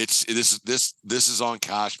 This is on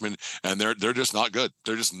Cashman, and they're just not good.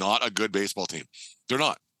 They're just not a good baseball team. They're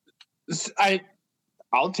not.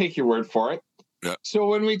 I'll take your word for it. Yeah. So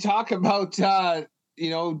when we talk about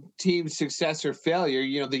team success or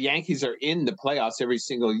failure, the Yankees are in the playoffs every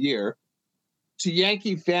single year. To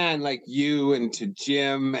Yankee fan like you, and to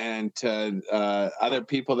Jim, and to other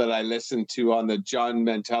people that I listen to on the John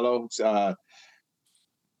Mantello,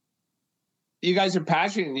 you guys are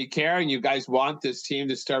passionate and you care, and you guys want this team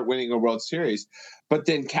to start winning a World Series. But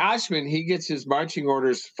then Cashman, he gets his marching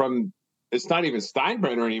orders from, it's not even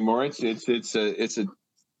Steinbrenner anymore. It's a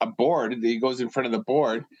board. He goes in front of the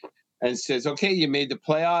board and says, okay, you made the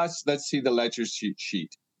playoffs. Let's see the ledger sheet.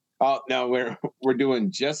 Oh, no, we're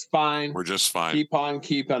doing just fine. We're just fine. Keep on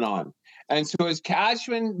keeping on. And so is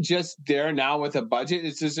Cashman just there now with a budget?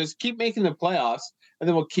 It's just keep making the playoffs, and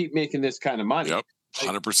then we'll keep making this kind of money. Yep,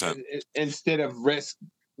 100%. Instead of risk.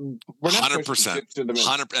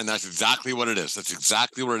 100%. And that's exactly what it is. That's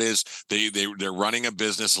exactly what it is. They're running a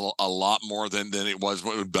business a lot more than it was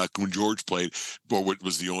back when George played, or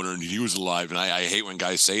was the owner and he was alive. And I hate when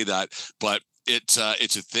guys say that, but it's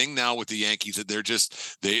a thing now with the Yankees that they're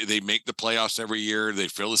just they make the playoffs every year. They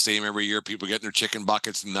feel the same every year. People get their chicken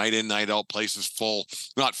buckets night in, night out. Places full,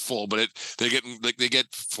 not full, but they get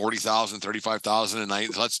 40,000, 35,000 a night.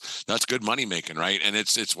 That's good money making, right? And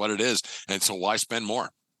it's what it is. And so why spend more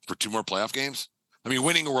for 2 more playoff games? I mean,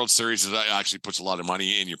 winning a World Series actually puts a lot of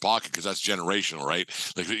money in your pocket because that's generational, right?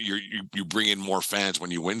 Like you bring in more fans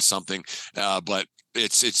when you win something, but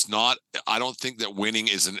it's not. I don't think that winning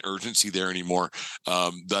is an urgency there anymore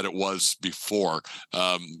that it was before,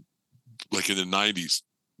 like in the 90s.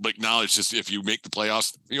 Like now, it's just if you make the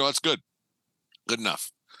playoffs, that's good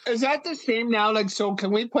enough. Is that the same now? Like, so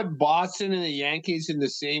can we put Boston and the Yankees in the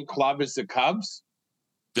same club as the Cubs?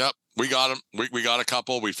 Yep, we got them. We got a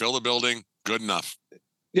couple. We fill the building. Good enough.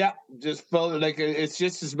 Yeah, just fill it. Like, it's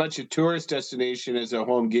just as much a tourist destination as a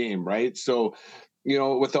home game, right? So,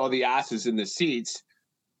 with all the asses in the seats,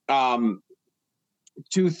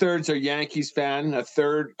 2/3 are Yankees fan,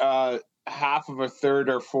 half of a third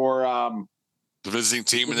are for the visiting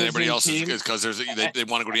team, and then everybody else is because they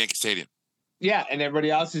want to go to Yankee Stadium. Yeah, and everybody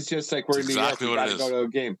else is just like, we're in New York, we got to go to a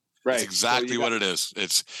game. Right. That's exactly what it is.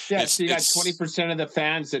 So you got 20% of the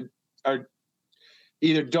fans that are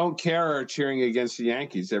either don't care or are cheering against the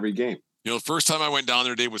Yankees every game. The first time I went down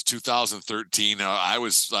there, Dave, was 2013. I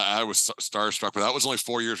was starstruck, but that was only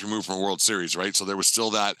 4 years removed from a World Series, right? So there was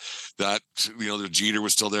still that the Jeter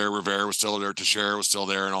was still there, Rivera was still there, Teixeira was still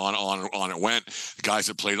there, and on it went. The guys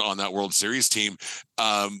that played on that World Series team,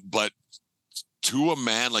 but to a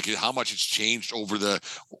man, like how much it's changed over the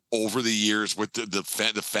years with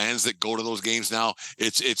the fans that go to those games now.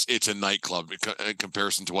 It's a nightclub in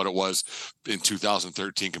comparison to what it was in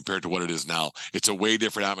 2013 compared to what it is now. It's a way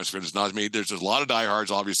different atmosphere. There's not as many. There's a lot of diehards,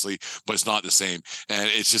 obviously, but it's not the same. And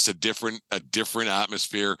it's just a different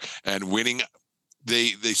atmosphere. And winning.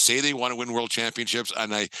 They say they want to win world championships,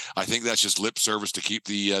 and I think that's just lip service to keep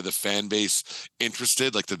the fan base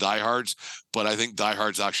interested, like the diehards. But I think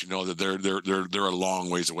diehards actually know that they're a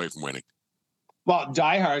long ways away from winning. Well,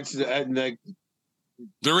 diehards they're ready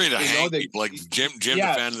to hang people. Like Jim, the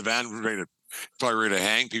fan of the band, probably ready to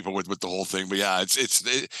hang people with the whole thing. But yeah,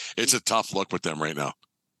 it's a tough look with them right now.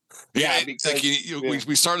 Yeah, because,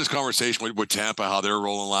 we started this conversation with Tampa, how they were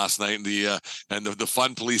rolling last night, and the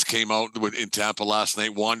fun police came out in Tampa last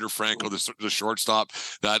night. Wander Franco, the shortstop,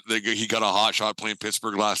 he got a hot shot playing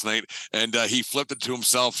Pittsburgh last night, and he flipped it to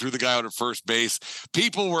himself, threw the guy out at first base.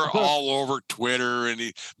 People were all over Twitter, and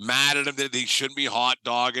he mad at him that he shouldn't be hot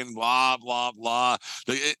dogging, blah blah blah.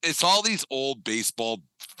 It's all these old baseball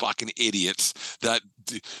fucking idiots that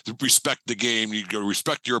respect the game. You go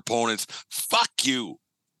respect your opponents. Fuck you.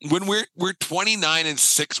 When we're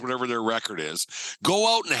 29-6, whatever their record is,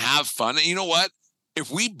 go out and have fun. And you know what? If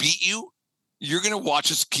we beat you, you're gonna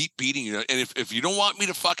watch us keep beating you. And if you don't want me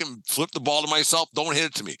to fucking flip the ball to myself, don't hit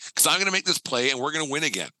it to me, because I'm gonna make this play and we're gonna win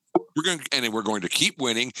again. We're going to keep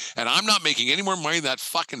winning, and I'm not making any more money than that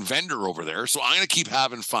fucking vendor over there. So I'm gonna keep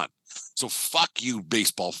having fun. So fuck you,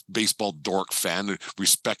 baseball dork fan.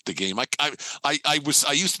 Respect the game. I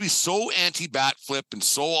used to be so anti bat flip and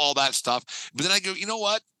so all that stuff, but then I go, you know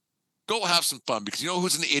what? Go have some fun, because you know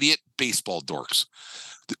who's an idiot? Baseball dorks.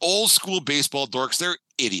 The old school baseball dorks, they're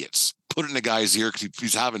idiots. Put it in the guy's ear because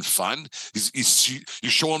he's having fun.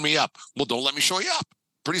 You're showing me up. Well, don't let me show you up.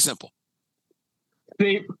 Pretty simple.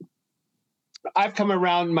 See, I've come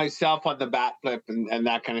around myself on the bat flip and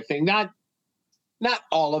that kind of thing. Not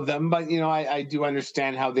all of them, but I do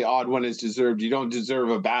understand how the odd one is deserved. You don't deserve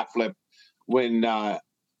a bat flip when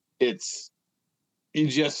you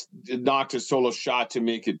just knocked a solo shot to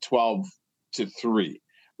make it 12-3,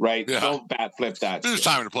 right? Yeah. Don't bat flip that. There's a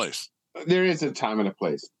time and a place. There is a time and a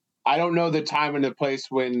place. I don't know the time and the place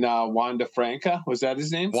when Wander Franco, was that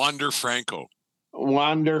his name? Wander Franco.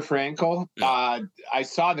 Yeah. I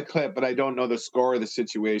saw the clip, but I don't know the score of the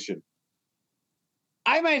situation.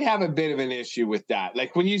 I might have a bit of an issue with that.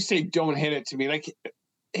 Like when you say don't hit it to me, like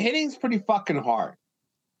hitting's pretty fucking hard,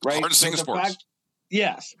 right? Hardest thing in sports.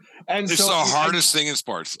 Yes. And it's the hardest thing in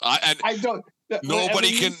sports.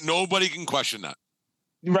 Nobody can question that.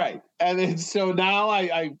 Right. And then, so now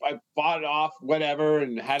I fought it off, whatever,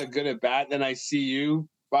 and had a good at bat. Then I see you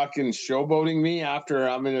fucking showboating me after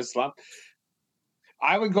I'm in a slump.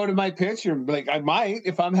 I would go to my pitcher and be like, I might,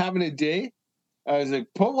 if I'm having a day. I was like,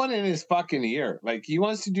 put one in his fucking ear. Like, he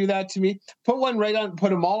wants to do that to me. Put one right on, put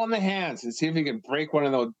them all on the hands and see if he can break one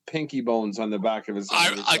of those pinky bones on the back of his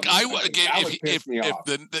head. If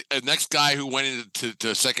the next guy who went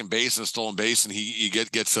into second base and stolen base and he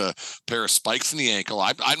gets a pair of spikes in the ankle,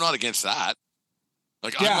 I'm not against that.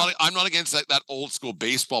 Like, yeah. I'm not against that old school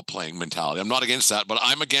baseball playing mentality. I'm not against that, but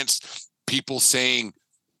I'm against people saying,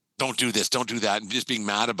 don't do this, don't do that, and just being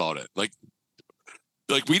mad about it. Like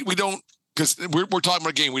we don't. Because we're talking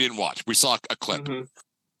about a game we didn't watch. We saw a clip. Mm-hmm.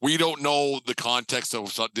 We don't know the context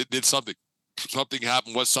of did something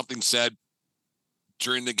happen? Was something said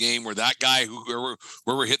during the game where that guy where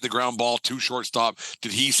we're hitting the ground ball, 2 shortstop,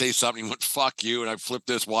 did he say something? He went, fuck you, and I flipped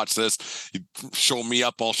this, watch this. You show me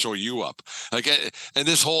up, I'll show you up. Like, and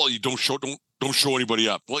this whole you don't show anybody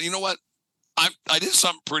up. Well, you know what? I did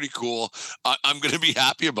something pretty cool. I'm going to be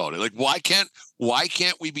happy about it. Like, why can't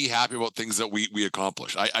we be happy about things that we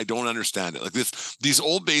accomplish? I don't understand it. Like these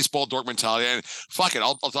old baseball dork mentality. And fuck it,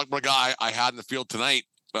 I'll talk about a guy I had in the field tonight.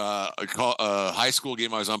 A high school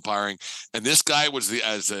game I was umpiring, and this guy was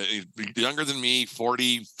younger than me,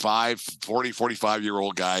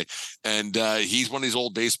 45-year-old guy, and he's one of these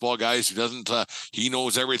old baseball guys who doesn't he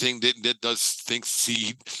knows everything, thinks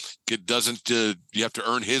he doesn't you have to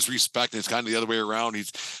earn his respect, and it's kind of the other way around.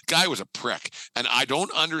 Guy was a prick, and I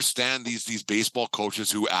don't understand these baseball coaches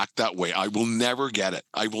who act that way. I will never get it.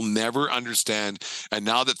 I will never understand. And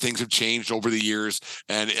now that things have changed over the years,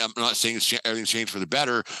 and I'm not saying everything's changed for the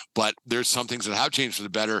better, but there's some things that have changed for the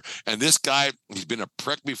better. And this guy, he's been a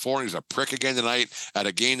prick before, and he's a prick again tonight at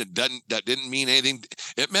a game that didn't mean anything.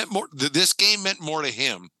 It meant more. This game meant more to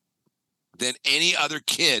him than any other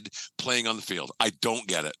kid playing on the field. I don't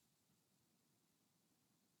get it.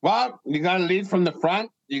 Well, you got to lead from the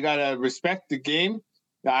front. You got to respect the game.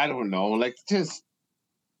 I don't know. Like, just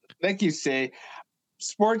like you say,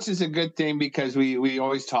 sports is a good thing because we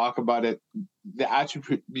always talk about it. The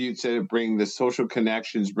attributes that it brings, the social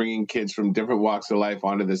connections, bringing kids from different walks of life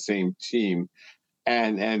onto the same team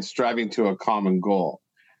and striving to a common goal.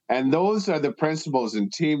 And those are the principles in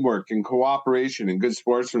teamwork and cooperation and good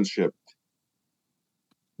sportsmanship.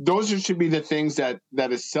 Those should be the things that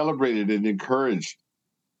is celebrated and encouraged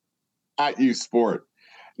at youth sport,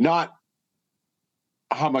 not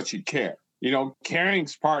how much you care.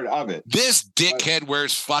 Caring's part of it. This dickhead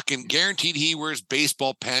wears fucking guaranteed he wears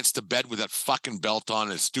baseball pants to bed with that fucking belt on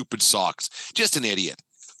and his stupid socks. Just an idiot.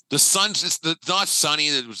 The sun's it's not sunny.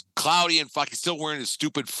 It was cloudy and fucking still wearing his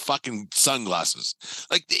stupid fucking sunglasses.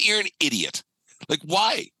 Like, you're an idiot. Like,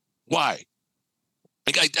 why? Like,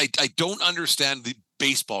 I don't understand the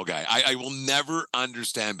baseball guy. I will never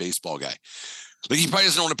understand baseball guy. Like, he probably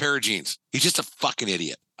doesn't own a pair of jeans. He's just a fucking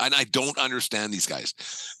idiot. And I don't understand these guys.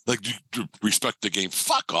 Like, respect the game.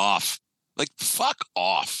 Fuck off. Like, fuck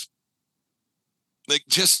off. Like,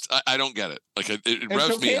 just, I don't get it. Like, it revs me up.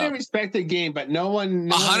 It's okay to respect the game, but no one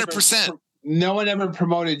 100%. no one ever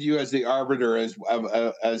promoted you as the arbiter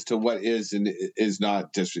as to what is and is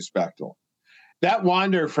not disrespectful. That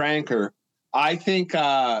Wander Franker, I think his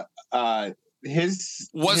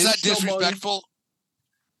that disrespectful?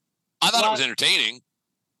 I thought it was entertaining.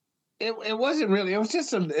 It wasn't really. It was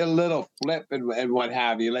just a little flip and what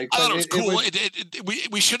have you. Like I thought it was cool.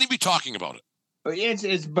 We shouldn't be talking about it. But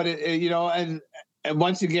and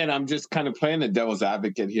once again, I'm just kind of playing the devil's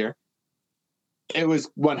advocate here. It was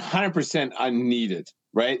 100% unneeded,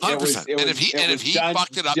 right? 100%. If he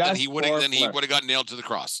fucked it up, then he would have got nailed to the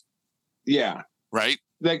cross. Yeah. Right.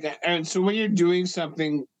 Like, and so when you're doing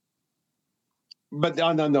something, but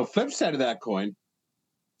on the flip side of that coin,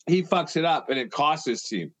 he fucks it up and it costs his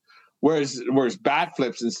team. Whereas bat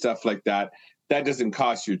flips and stuff like that doesn't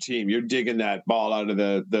cost your team. You're digging that ball out of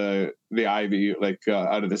the ivy, like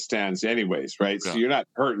out of the stands, anyways, right? Yeah. So you're not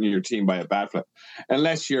hurting your team by a bat flip,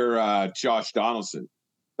 unless you're Josh Donaldson.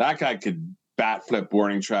 That guy could bat flip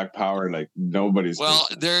warning track power like nobody's. Well,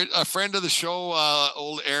 they're a friend of the show,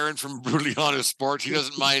 old Aaron from Brutally Honest Sports. He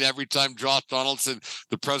doesn't mind every time Josh Donaldson,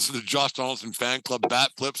 the president of the Josh Donaldson fan club, bat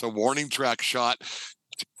flips a warning track shot.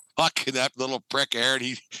 Fucking that little prick, Aaron.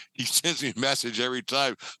 He sends me a message every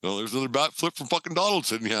time. Well, there's another bat flip from fucking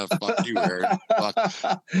Donaldson. Yeah, fuck you, Aaron. Fuck.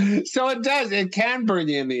 So it does. It can burn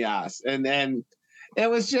you in the ass, and it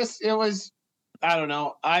was. I don't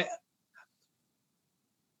know. I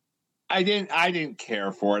didn't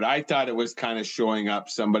care for it. I thought it was kind of showing up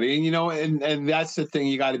somebody, and and that's the thing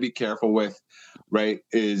you got to be careful with, right?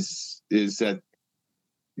 Is that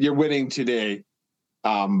you're winning today.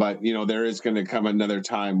 But there is going to come another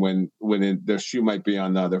time when the shoe might be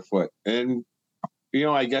on the other foot, and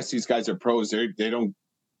I guess these guys are pros. They're getting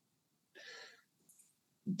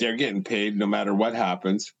paid no matter what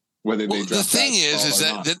happens. Whether they the thing is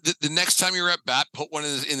that the next time you're at bat, put one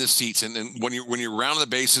in the seats, and then when you're rounding the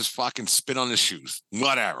bases, fucking spit on his shoes,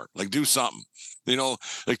 whatever. Like do something,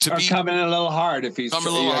 like to be coming in a little hard if he's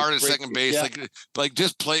coming a little hard at second base, yeah. like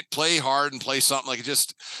just play hard and play something like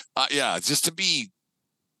just just to be.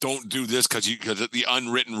 Don't do this because the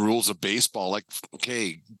unwritten rules of baseball. Like,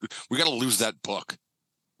 okay, we got to lose that book,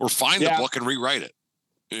 or find the book and rewrite it.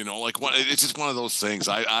 It's just one of those things.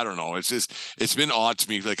 I don't know. It's been odd to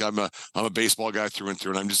me. Like I'm a baseball guy through and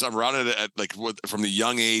through, and I'm around it at from the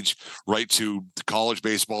young age right to college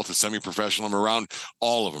baseball to semi-professional. I'm around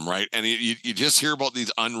all of them, right? And you just hear about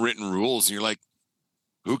these unwritten rules, and you're like,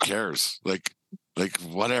 who cares? Like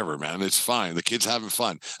whatever, man, it's fine. The kid's having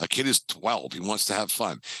fun. A kid is 12. He wants to have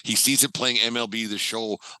fun. He sees it playing MLB The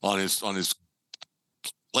Show on his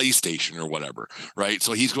PlayStation or whatever, right?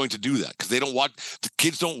 So he's going to do that because the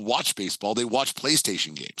kids don't watch baseball. They watch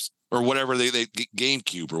PlayStation games or whatever they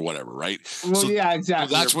GameCube or whatever, right? Well, so, yeah,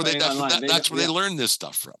 exactly. So that's where they learn this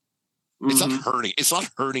stuff from. Mm-hmm. It's not hurting. It's not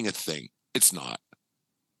hurting a thing. It's not.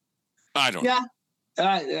 I don't know.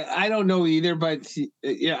 I don't know either, but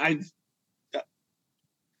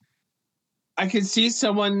I could see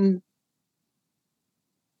someone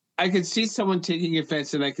taking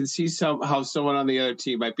offense, and I can see how someone on the other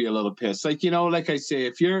team might be a little pissed. Like, like I say,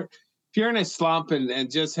 if you're in a slump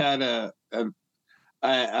and just had a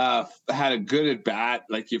good at bat,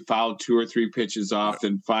 like you fouled 2 or 3 pitches off,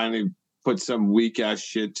 and finally put some weak ass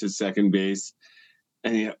shit to second base,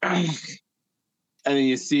 and then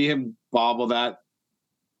you see him bobble that.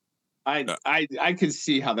 I could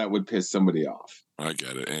see how that would piss somebody off. I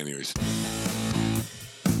get it. Anyways.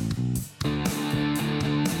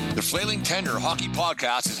 The Flailing Tender Hockey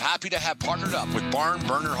Podcast is happy to have partnered up with Barn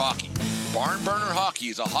Burner Hockey. Barn Burner Hockey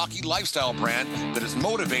is a hockey lifestyle brand that is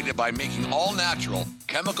motivated by making all-natural,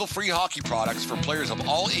 chemical-free hockey products for players of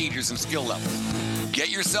all ages and skill levels. Get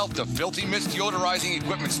yourself the Filthy Mist deodorizing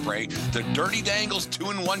equipment spray, the Dirty Dangles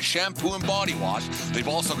 2-in-1 shampoo and body wash. They've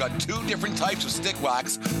also got 2 different types of stick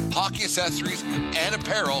wax, hockey accessories, and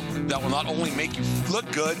apparel that will not only make you look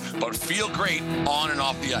good, but feel great on and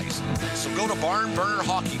off the ice. So go to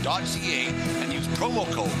barnburnerhockey.ca and use promo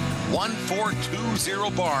code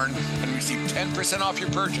 1420BARN and receive 10% off your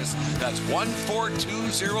purchase. That's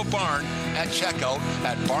 1420BARN at checkout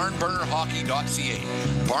at barnburnerhockey.ca.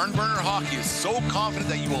 Barn Burner Hockey is so confident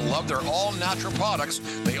that you will love their all-natural products,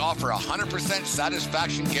 they offer a 100%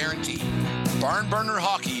 satisfaction guarantee. Barn Burner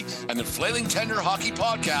Hockey and the Flailing Tender Hockey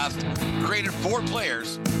Podcast, created for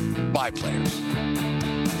players by players.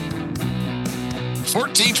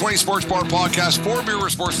 1420 Sports Bar Podcast, for beer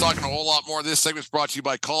with sports talk and a whole lot more. This segment is brought to you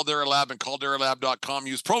by Caldera Lab and calderalab.com.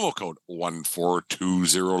 Use promo code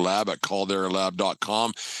 1420lab at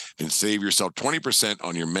calderalab.com and save yourself 20%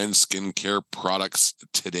 on your men's skincare products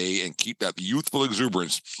today and keep that youthful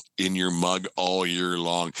exuberance in your mug all year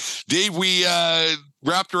long. Dave, we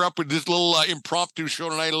wrapped her up with this little impromptu show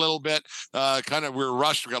tonight a little bit. We're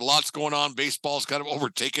rushed. We got lots going on. Baseball's kind of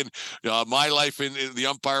overtaken my life in the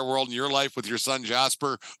umpire world and your life with your son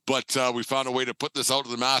Jasper. But we found a way to put this out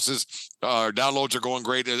to the masses. Our downloads are going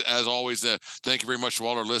great as always. Thank you very much to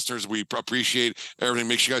all our listeners. We appreciate everything.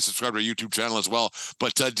 Make sure you guys subscribe to our YouTube channel as well.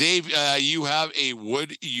 But Dave, you have a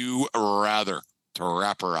would you rather to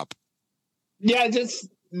wrap her up. Yeah, I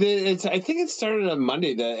think it started on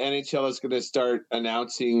Monday. The NHL is going to start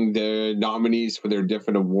announcing the nominees for their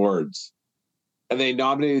different awards, and they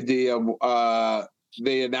nominated they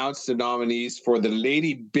announced the nominees for the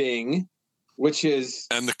Lady Byng, which is,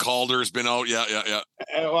 and the Calder's been out. Yeah.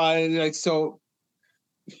 So,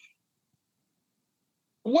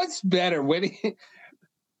 what's better?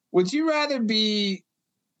 Would you rather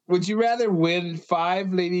win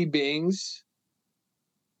 5 Lady Byngs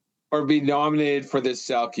or be nominated for this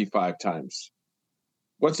Selke 5 times?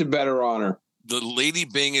 What's a better honor? The Lady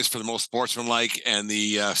Byng is for the most sportsmanlike, and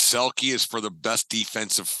the Selke is for the best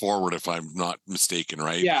defensive forward, if I'm not mistaken,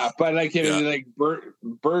 right? Yeah, but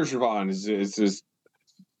Bergeron is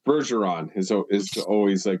Bergeron is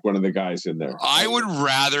always like one of the guys in there. I would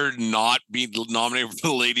rather not be nominated for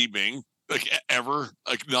the Lady Byng. Not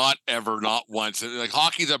once. Like,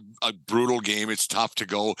 hockey's a brutal game. It's tough to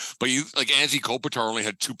go, but Anze Kopitar only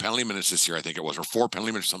had 2 penalty minutes this year, I think it was, or 4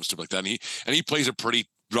 penalty minutes, something stupid like that. And he plays a pretty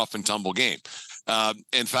rough and tumble game.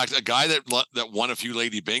 In fact, a guy that won a few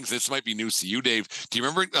Lady Byngs. This might be news to you, Dave. Do you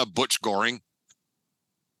remember Butch Goring?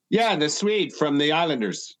 Yeah, the Swede from the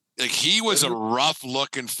Islanders. Like, he was a rough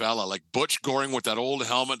looking fella, like Butch Goring with that old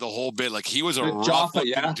helmet, the whole bit. Like, he was a rough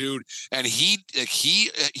looking dude. And he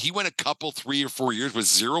went a couple, 3 or 4 years with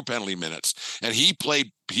 0 penalty minutes, and he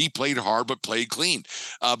played hard, but played clean.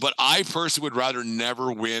 But I personally would rather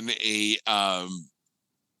never win a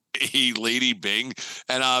Lady Byng.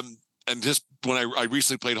 And just when I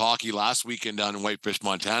recently played hockey last weekend down in Whitefish,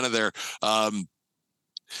 Montana there,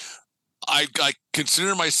 I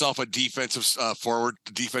consider myself a defensive forward,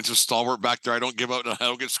 defensive stalwart back there. I don't give out. I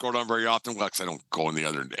don't get scored on very often. Well, because I don't go in the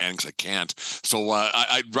other end because I can't. So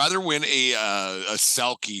I'd rather win a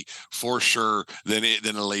Selke for sure than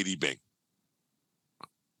a Lady Byng.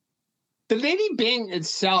 The Lady Byng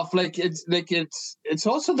itself, it's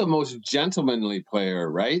also the most gentlemanly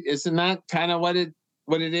player, right? Isn't that kind of what it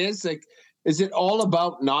is? Like, is it all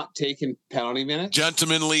about not taking penalty minutes?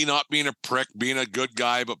 Gentlemanly, not being a prick, being a good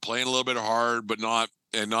guy, but playing a little bit hard, but not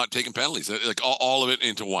taking penalties. Like, all of it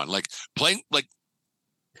into one. Like, playing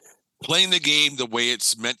the game the way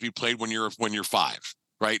it's meant to be played when you're 5.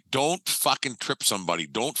 Right? Don't fucking trip somebody.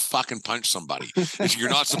 Don't fucking punch somebody. You're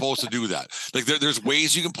not supposed to do that. Like, there's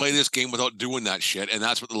ways you can play this game without doing that shit, and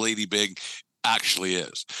that's what the Lady Byng actually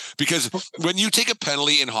is. Because when you take a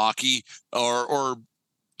penalty in hockey, or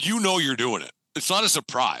you're doing it, it's not a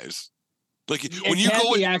surprise. Like, when you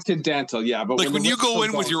go in, accidental, yeah. But like, when you go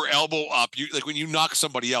in with your elbow up, when you knock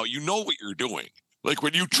somebody out, you know what you're doing. Like,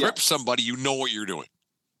 when you trip somebody, you know what you're doing.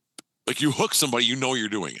 Like, you hook somebody, you know you're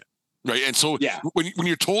doing it. Right. And so when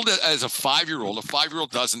you're told that as a 5-year-old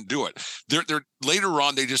doesn't do it. They're later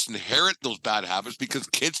on, they just inherit those bad habits because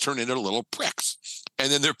kids turn into little pricks.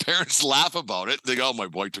 And then their parents laugh about it. They go, "Oh, my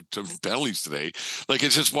boy took some penalties today." Like,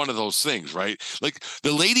 it's just one of those things, right? Like,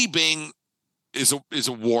 the Lady Byng is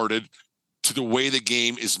awarded to the way the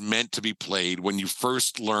game is meant to be played when you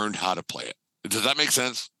first learned how to play it. Does that make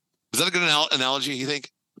sense? Is that a good analogy, you think?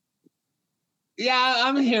 Yeah,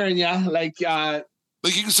 I'm hearing you. Like,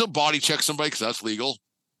 you can still body check somebody because that's legal.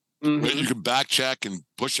 Mm-hmm. You can back check and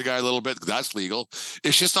push the guy a little bit because that's legal.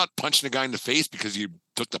 It's just not punching a guy in the face because you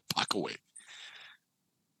took the puck away.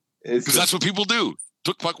 Because that's what people do.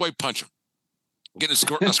 Took puck away, punch him. Get a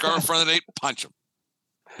scar in front of the net, punch him.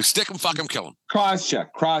 You stick him, fuck him, kill him. Cross check.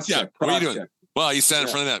 What are you doing? Well, you stand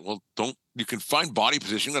in front of that. Well, you can find body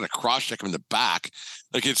position. You got to cross check him in the back.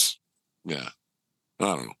 Like, it's, I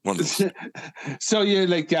don't know. One of those. So you're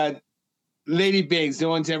like, Lady Byngs, no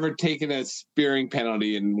one's ever taken a spearing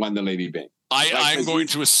penalty and won the Lady Byng. I'm going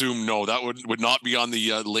to assume no. That would not be on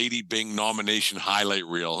the Lady Byng nomination highlight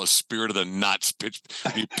reel. A spear to the nuts,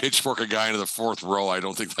 pitchfork a guy into the 4th row. I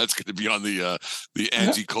don't think that's going to be on the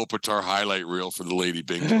Anze Kopitar highlight reel for the Lady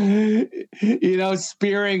Byng.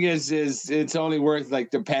 Spearing is it's only worth, like,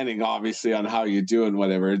 depending obviously on how you do and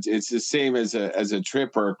whatever. It's the same as a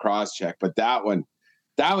trip or a cross check, but that one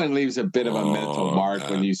leaves a bit of a mental mark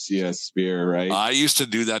when you see a spear, right? I used to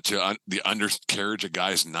do that to the undercarriage of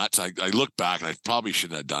guys' nuts. I look back and I probably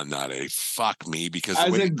shouldn't have done that. Fuck me, because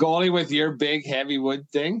as a goalie with your big heavy wood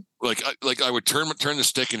thing, like I would turn the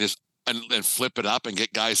stick and just and flip it up and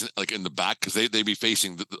get guys like in the back because they'd be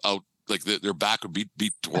facing out their back would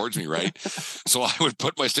beat towards me, right? So I would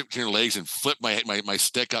put my stick between their legs and flip my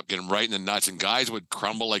stick up, get them right in the nuts, and guys would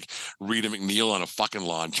crumble like Rita McNeil on a fucking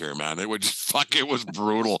lawn chair, man. It would just it was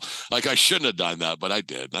brutal. Like, I shouldn't have done that, but I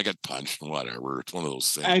did. I got punched and whatever. It's one of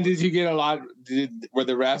those things. And did you get a lot?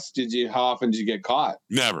 How often did you get caught?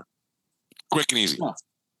 Never. Quick and easy. Huh.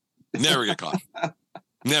 Never get caught.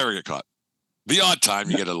 Never get caught. The odd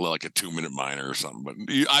time you get a 2-minute minor or something, but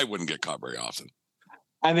I wouldn't get caught very often.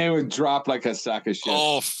 And they would drop like a sack of shit.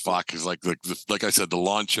 Oh, fuck. It's like I said, the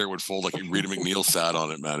lawn chair would fold like Rita McNeil sat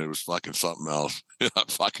on it, man. It was fucking something else.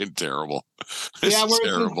 Fucking terrible. It's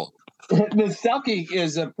terrible. The Selkie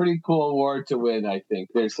is a pretty cool award to win, I think.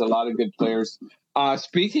 There's a lot of good players.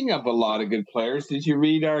 Speaking of a lot of good players, did you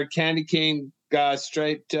read our candy cane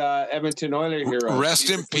striped Edmonton Oilers hero? Rest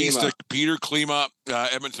in peace to Peter Klima,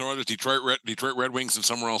 Edmonton Oilers, Detroit Red Wings, and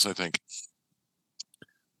somewhere else, I think.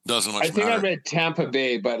 Doesn't much matter. I read Tampa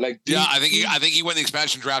Bay, but I think he went the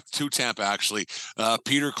expansion draft to Tampa. Actually,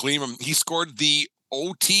 Peter Klima, he scored the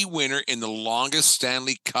OT winner in the longest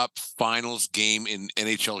Stanley Cup Finals game in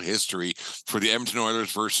NHL history for the Edmonton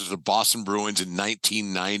Oilers versus the Boston Bruins in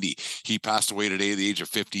 1990. He passed away today at the age of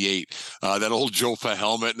 58. That old Jofa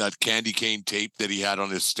helmet and that candy cane tape that he had on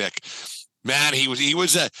his stick. Man, he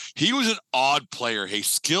was an odd player. Hey,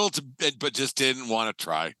 skilled, but just didn't want to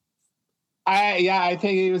try. I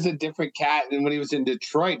think he was a different cat. And when he was in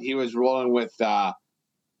Detroit, he was rolling with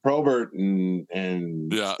Probert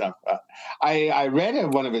and stuff. I read in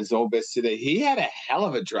one of his obits today. He had a hell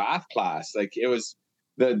of a draft class. Like he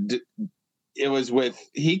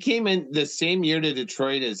came in the same year to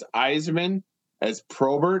Detroit as Yzerman, as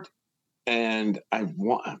Probert, and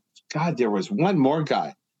there was one more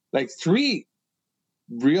guy. Like 3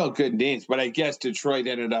 real good names, but I guess Detroit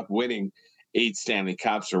ended up winning 8 Stanley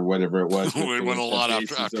Cups or whatever it was. We won a lot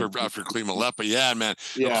after Klima left, but yeah, man,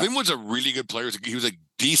 Klima was a really good player. He was a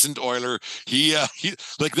decent Oiler. He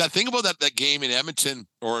like that thing about that game in Edmonton,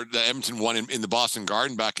 or the Edmonton won in the Boston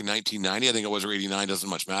Garden back in 1990, I think it was, or 89, doesn't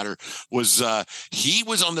much matter. Was he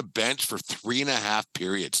was on the bench for 3.5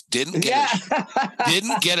 periods. Didn't get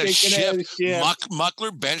a shift.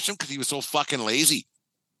 Muckler benched him because he was so fucking lazy.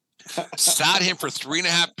 Sat him for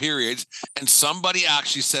 3.5 periods, and somebody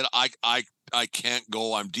actually said, I can't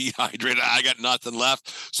go. I'm dehydrated. I got nothing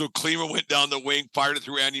left. So Klima went down the wing, fired it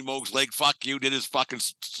through Andy Moog's leg. Fuck you, did his fucking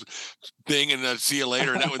thing, and see you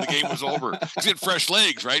later. And that when the game was over, he had fresh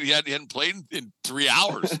legs, right? He hadn't played in 3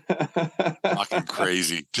 hours. Fucking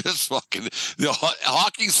crazy. Just fucking.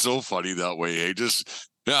 Hockey's so funny that way. Hey,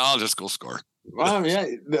 I'll just go score. Well, yeah,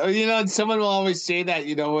 someone will always say that,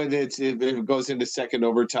 when it goes into second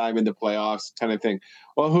overtime in the playoffs kind of thing.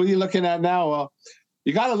 Well, who are you looking at now? Well,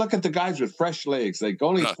 you got to look at the guys with fresh legs. Like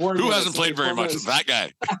only 4 Who hasn't played very much? That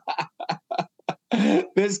guy.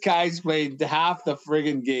 This guy's played half the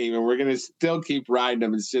friggin' game, and we're going to still keep riding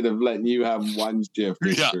him instead of letting you have one shift.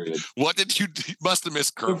 Yeah. What did you must have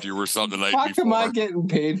missed curfew or something the night before? What am I getting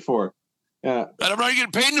paid for? Yeah. And I'm not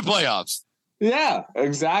getting paid in the playoffs. Yeah,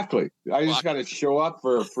 exactly. I just got to show up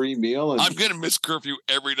for a free meal. And I'm going to miss curfew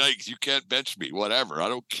every night because you can't bench me. Whatever. I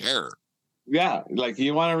don't care. Yeah. Like,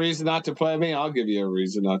 you want a reason not to play me? I'll give you a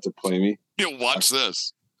reason not to play me. You watch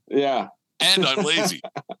this. Yeah. And I'm lazy.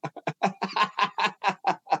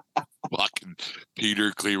 Fucking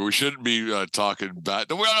Peter Klima. We shouldn't be talking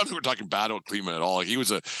bad. I don't think we're talking bad about Klima at all. He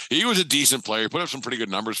was a decent player. He put up some pretty good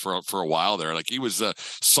numbers for a while there. Like, he was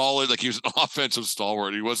solid. Like, he was an offensive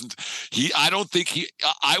stalwart. I don't think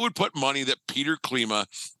I would put money that Peter Klima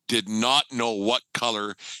did not know what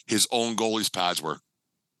color his own goalie's pads were.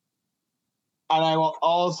 And I will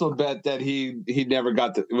also bet that he never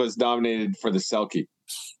was nominated for the Selkie.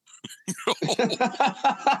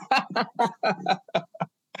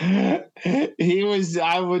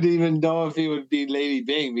 I wouldn't even know if he would be Lady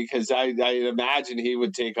Bing, because I imagine he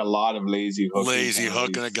would take a lot of lazy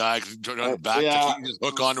hooking a guy back to just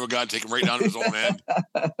hook onto a guy, take him right down to his own end.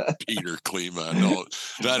 Peter Klima. No,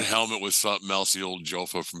 that helmet was something else. The old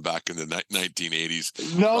Jofa from back in the 1980s.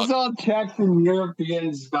 Those old Czechs and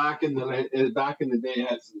Europeans back in the day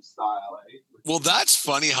had some style. Eh? Well, that's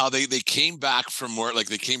funny how they came back from where, like,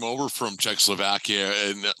 they came over from Czechoslovakia,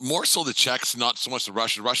 and more so the Czechs, not so much the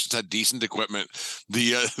Russians. The Russians had decent equipment.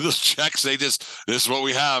 The Czechs, this is what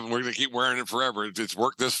we have, and we're going to keep wearing it forever. It's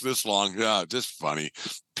worked this long. Yeah, just funny.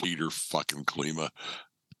 Peter fucking Klima.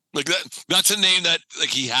 Like, that's a name that, like,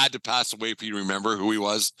 he had to pass away for you to remember who he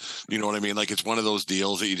was. You know what I mean? Like, it's one of those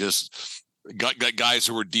deals that you just got guys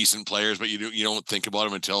who were decent players, but you don't think about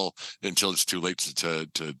them until it's too late to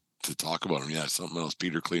talk about him. Yeah, something else.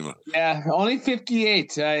 Peter Klima. Yeah, only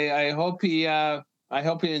 58. I hope he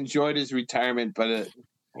enjoyed his retirement, but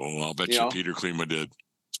Oh, I'll bet you Peter Klima did.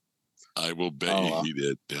 I will bet he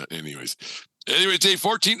did. Yeah, anyways, day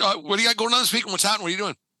 14. What do you got going on this week? What's happening? What are you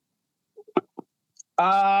doing?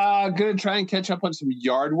 Gonna try and catch up on some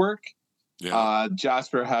yard work. Yeah.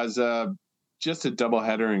 Jasper has just a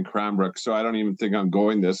doubleheader in Cranbrook, so I don't even think I'm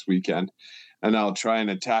going this weekend. And I'll try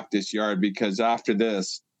and attack this yard because after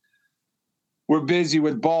this, we're busy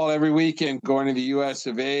with ball every weekend, going to the US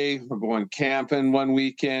of A. We're going camping one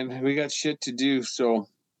weekend. We got shit to do, so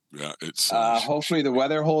yeah, it's hopefully the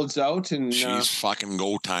weather holds out and she's fucking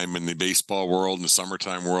go time in the baseball world and the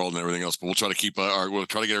summertime world and everything else. But we'll try to keep we'll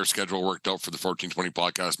try to get our schedule worked out for the 1420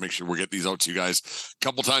 podcast. Make sure we get these out to you guys a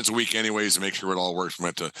couple times a week, anyways, to make sure it all works. We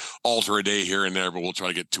have to alter a day here and there, but we'll try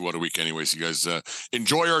to get 2 out a week, anyways. You guys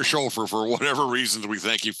enjoy our show for whatever reasons. We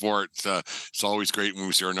thank you for it. It's always great when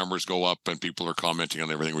we see our numbers go up and people are commenting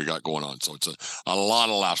on everything we got going on. So it's a lot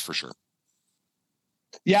of laughs for sure.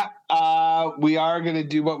 Yeah, we are going to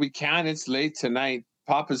do what we can. It's late tonight.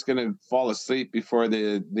 Papa's going to fall asleep before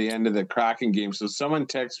the end of the Kraken game. So someone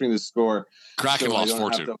text me the score. Kraken lost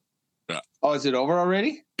 4-2. Yeah. Oh, is it over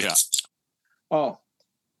already? Yeah. Oh,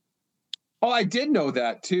 I did know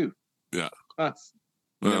that too. Yeah.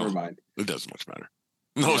 Never mind. It doesn't much matter.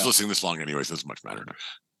 No one's listening this long anyways. It doesn't much matter.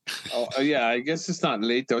 Oh, yeah. I guess it's not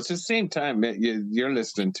late though. It's the same time you're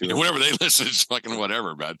listening to it. Whenever they listen, it's fucking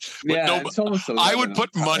whatever, man. But yeah, it's almost 11. I would put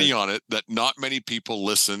money on it that not many people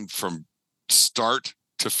listen from start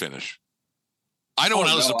to finish. I know when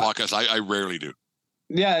I listen to podcasts, I rarely do.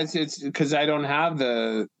 Yeah, it's because I don't have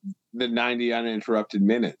the 90 uninterrupted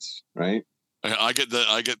minutes, right? I get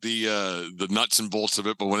the nuts and bolts of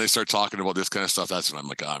it, but when they start talking about this kind of stuff, that's when I'm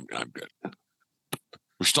like, I'm good.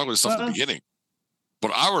 We should talk about this stuff at the beginning.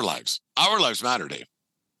 But our lives matter, Dave.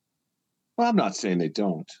 Well, I'm not saying they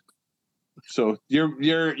don't. So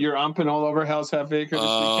you're umping all over Hell's Half Acre this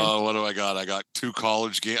weekend? What do I got? I got 2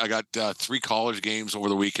 college games. I got 3 college games over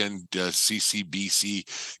the weekend.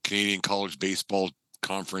 CCBC, Canadian College Baseball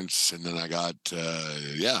Conference, and then I got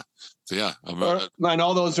and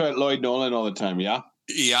all those are at Lloyd Nolan all the time. Yeah.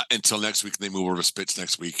 Yeah, until next week. They move over to Spitz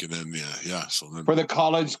next week, and then So then, for the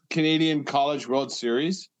Canadian College World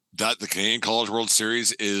Series. The Canadian College World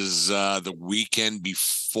Series is the weekend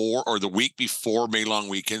before or the week before May long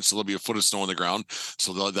weekend, so there'll be a foot of snow on the ground.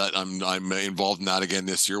 So that I'm involved in that again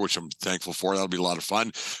this year, which I'm thankful for. That'll be a lot of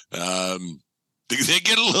fun. They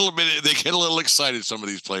get a little excited. Some of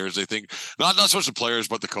these players, they think not so much the players,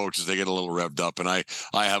 but the coaches. They get a little revved up, and I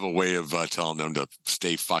have a way of telling them to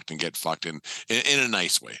stay fucked and get fucked in a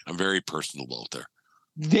nice way. I'm very personable out there.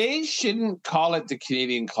 They shouldn't call it the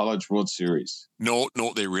Canadian College World Series. No,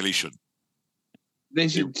 they really shouldn't. They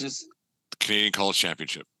should just the Canadian College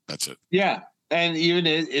Championship. That's it. Yeah, and even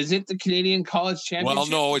is it the Canadian College Championship? Well,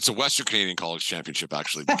 no, it's a Western Canadian College Championship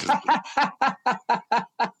actually. Because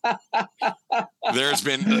there's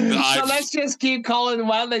been. So let's just keep calling.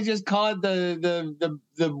 Why don't they just call it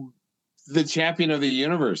the champion of the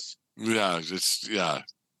universe? Yeah,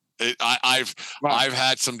 I've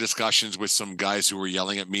had some discussions with some guys who were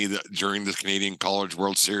yelling at me during the Canadian College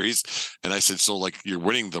World Series, and I said, "So, like, you're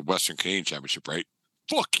winning the Western Canadian Championship, right?"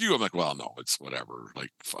 Fuck you. I'm like, "Well, no, it's whatever."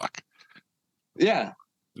 Like, fuck. Yeah.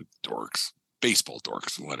 Dorks, baseball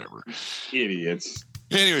dorks, whatever. Idiots.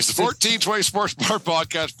 Anyways, the 1420 Sports Bar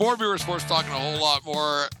Podcast, 4 Beer Sports, talking a whole lot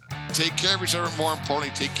more. Take care of each other. More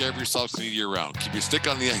importantly, take care of yourselves the year round. Keep your stick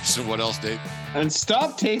on the ice. And what else, Dave? And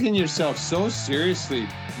stop taking yourself so seriously,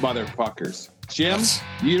 motherfuckers. Jim,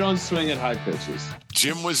 you don't swing at high pitches.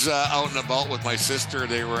 Jim was out and about with my sister.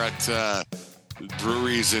 They were at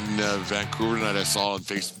breweries in Vancouver tonight. I saw on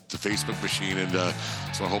the Facebook machine, and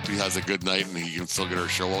so I hope he has a good night and he can still get our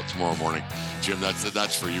show out tomorrow morning. Jim,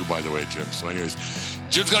 that's for you, by the way, Jim. So anyways,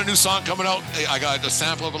 Jim's got a new song coming out. I got a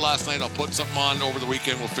sample of it last night. I'll put something on over the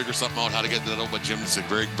weekend. We'll figure something out how to get that out. But Jim's a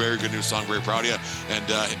very, very good new song. Very proud of you. And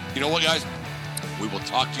you know what, guys? We will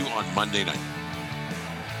talk to you on Monday night.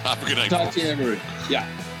 Have a good night. Talk to you every, yeah.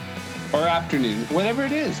 Or afternoon. Whatever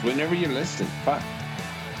it is. Whenever you're listening. Fuck.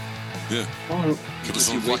 Yeah. Oh, give us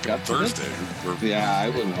some fucking Thursday. Yeah, I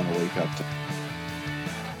wouldn't want to wake up to.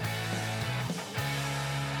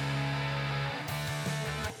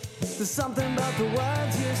 There's something about the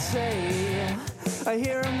words you say. I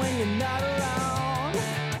hear them when you're not around.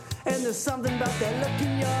 And there's something about that look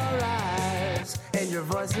in your eyes and your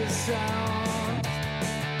voice's sound.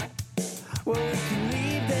 Well, we can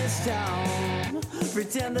leave this town,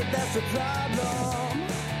 pretend that that's a problem.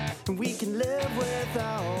 And we can live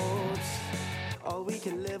without, all we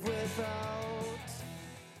can live without.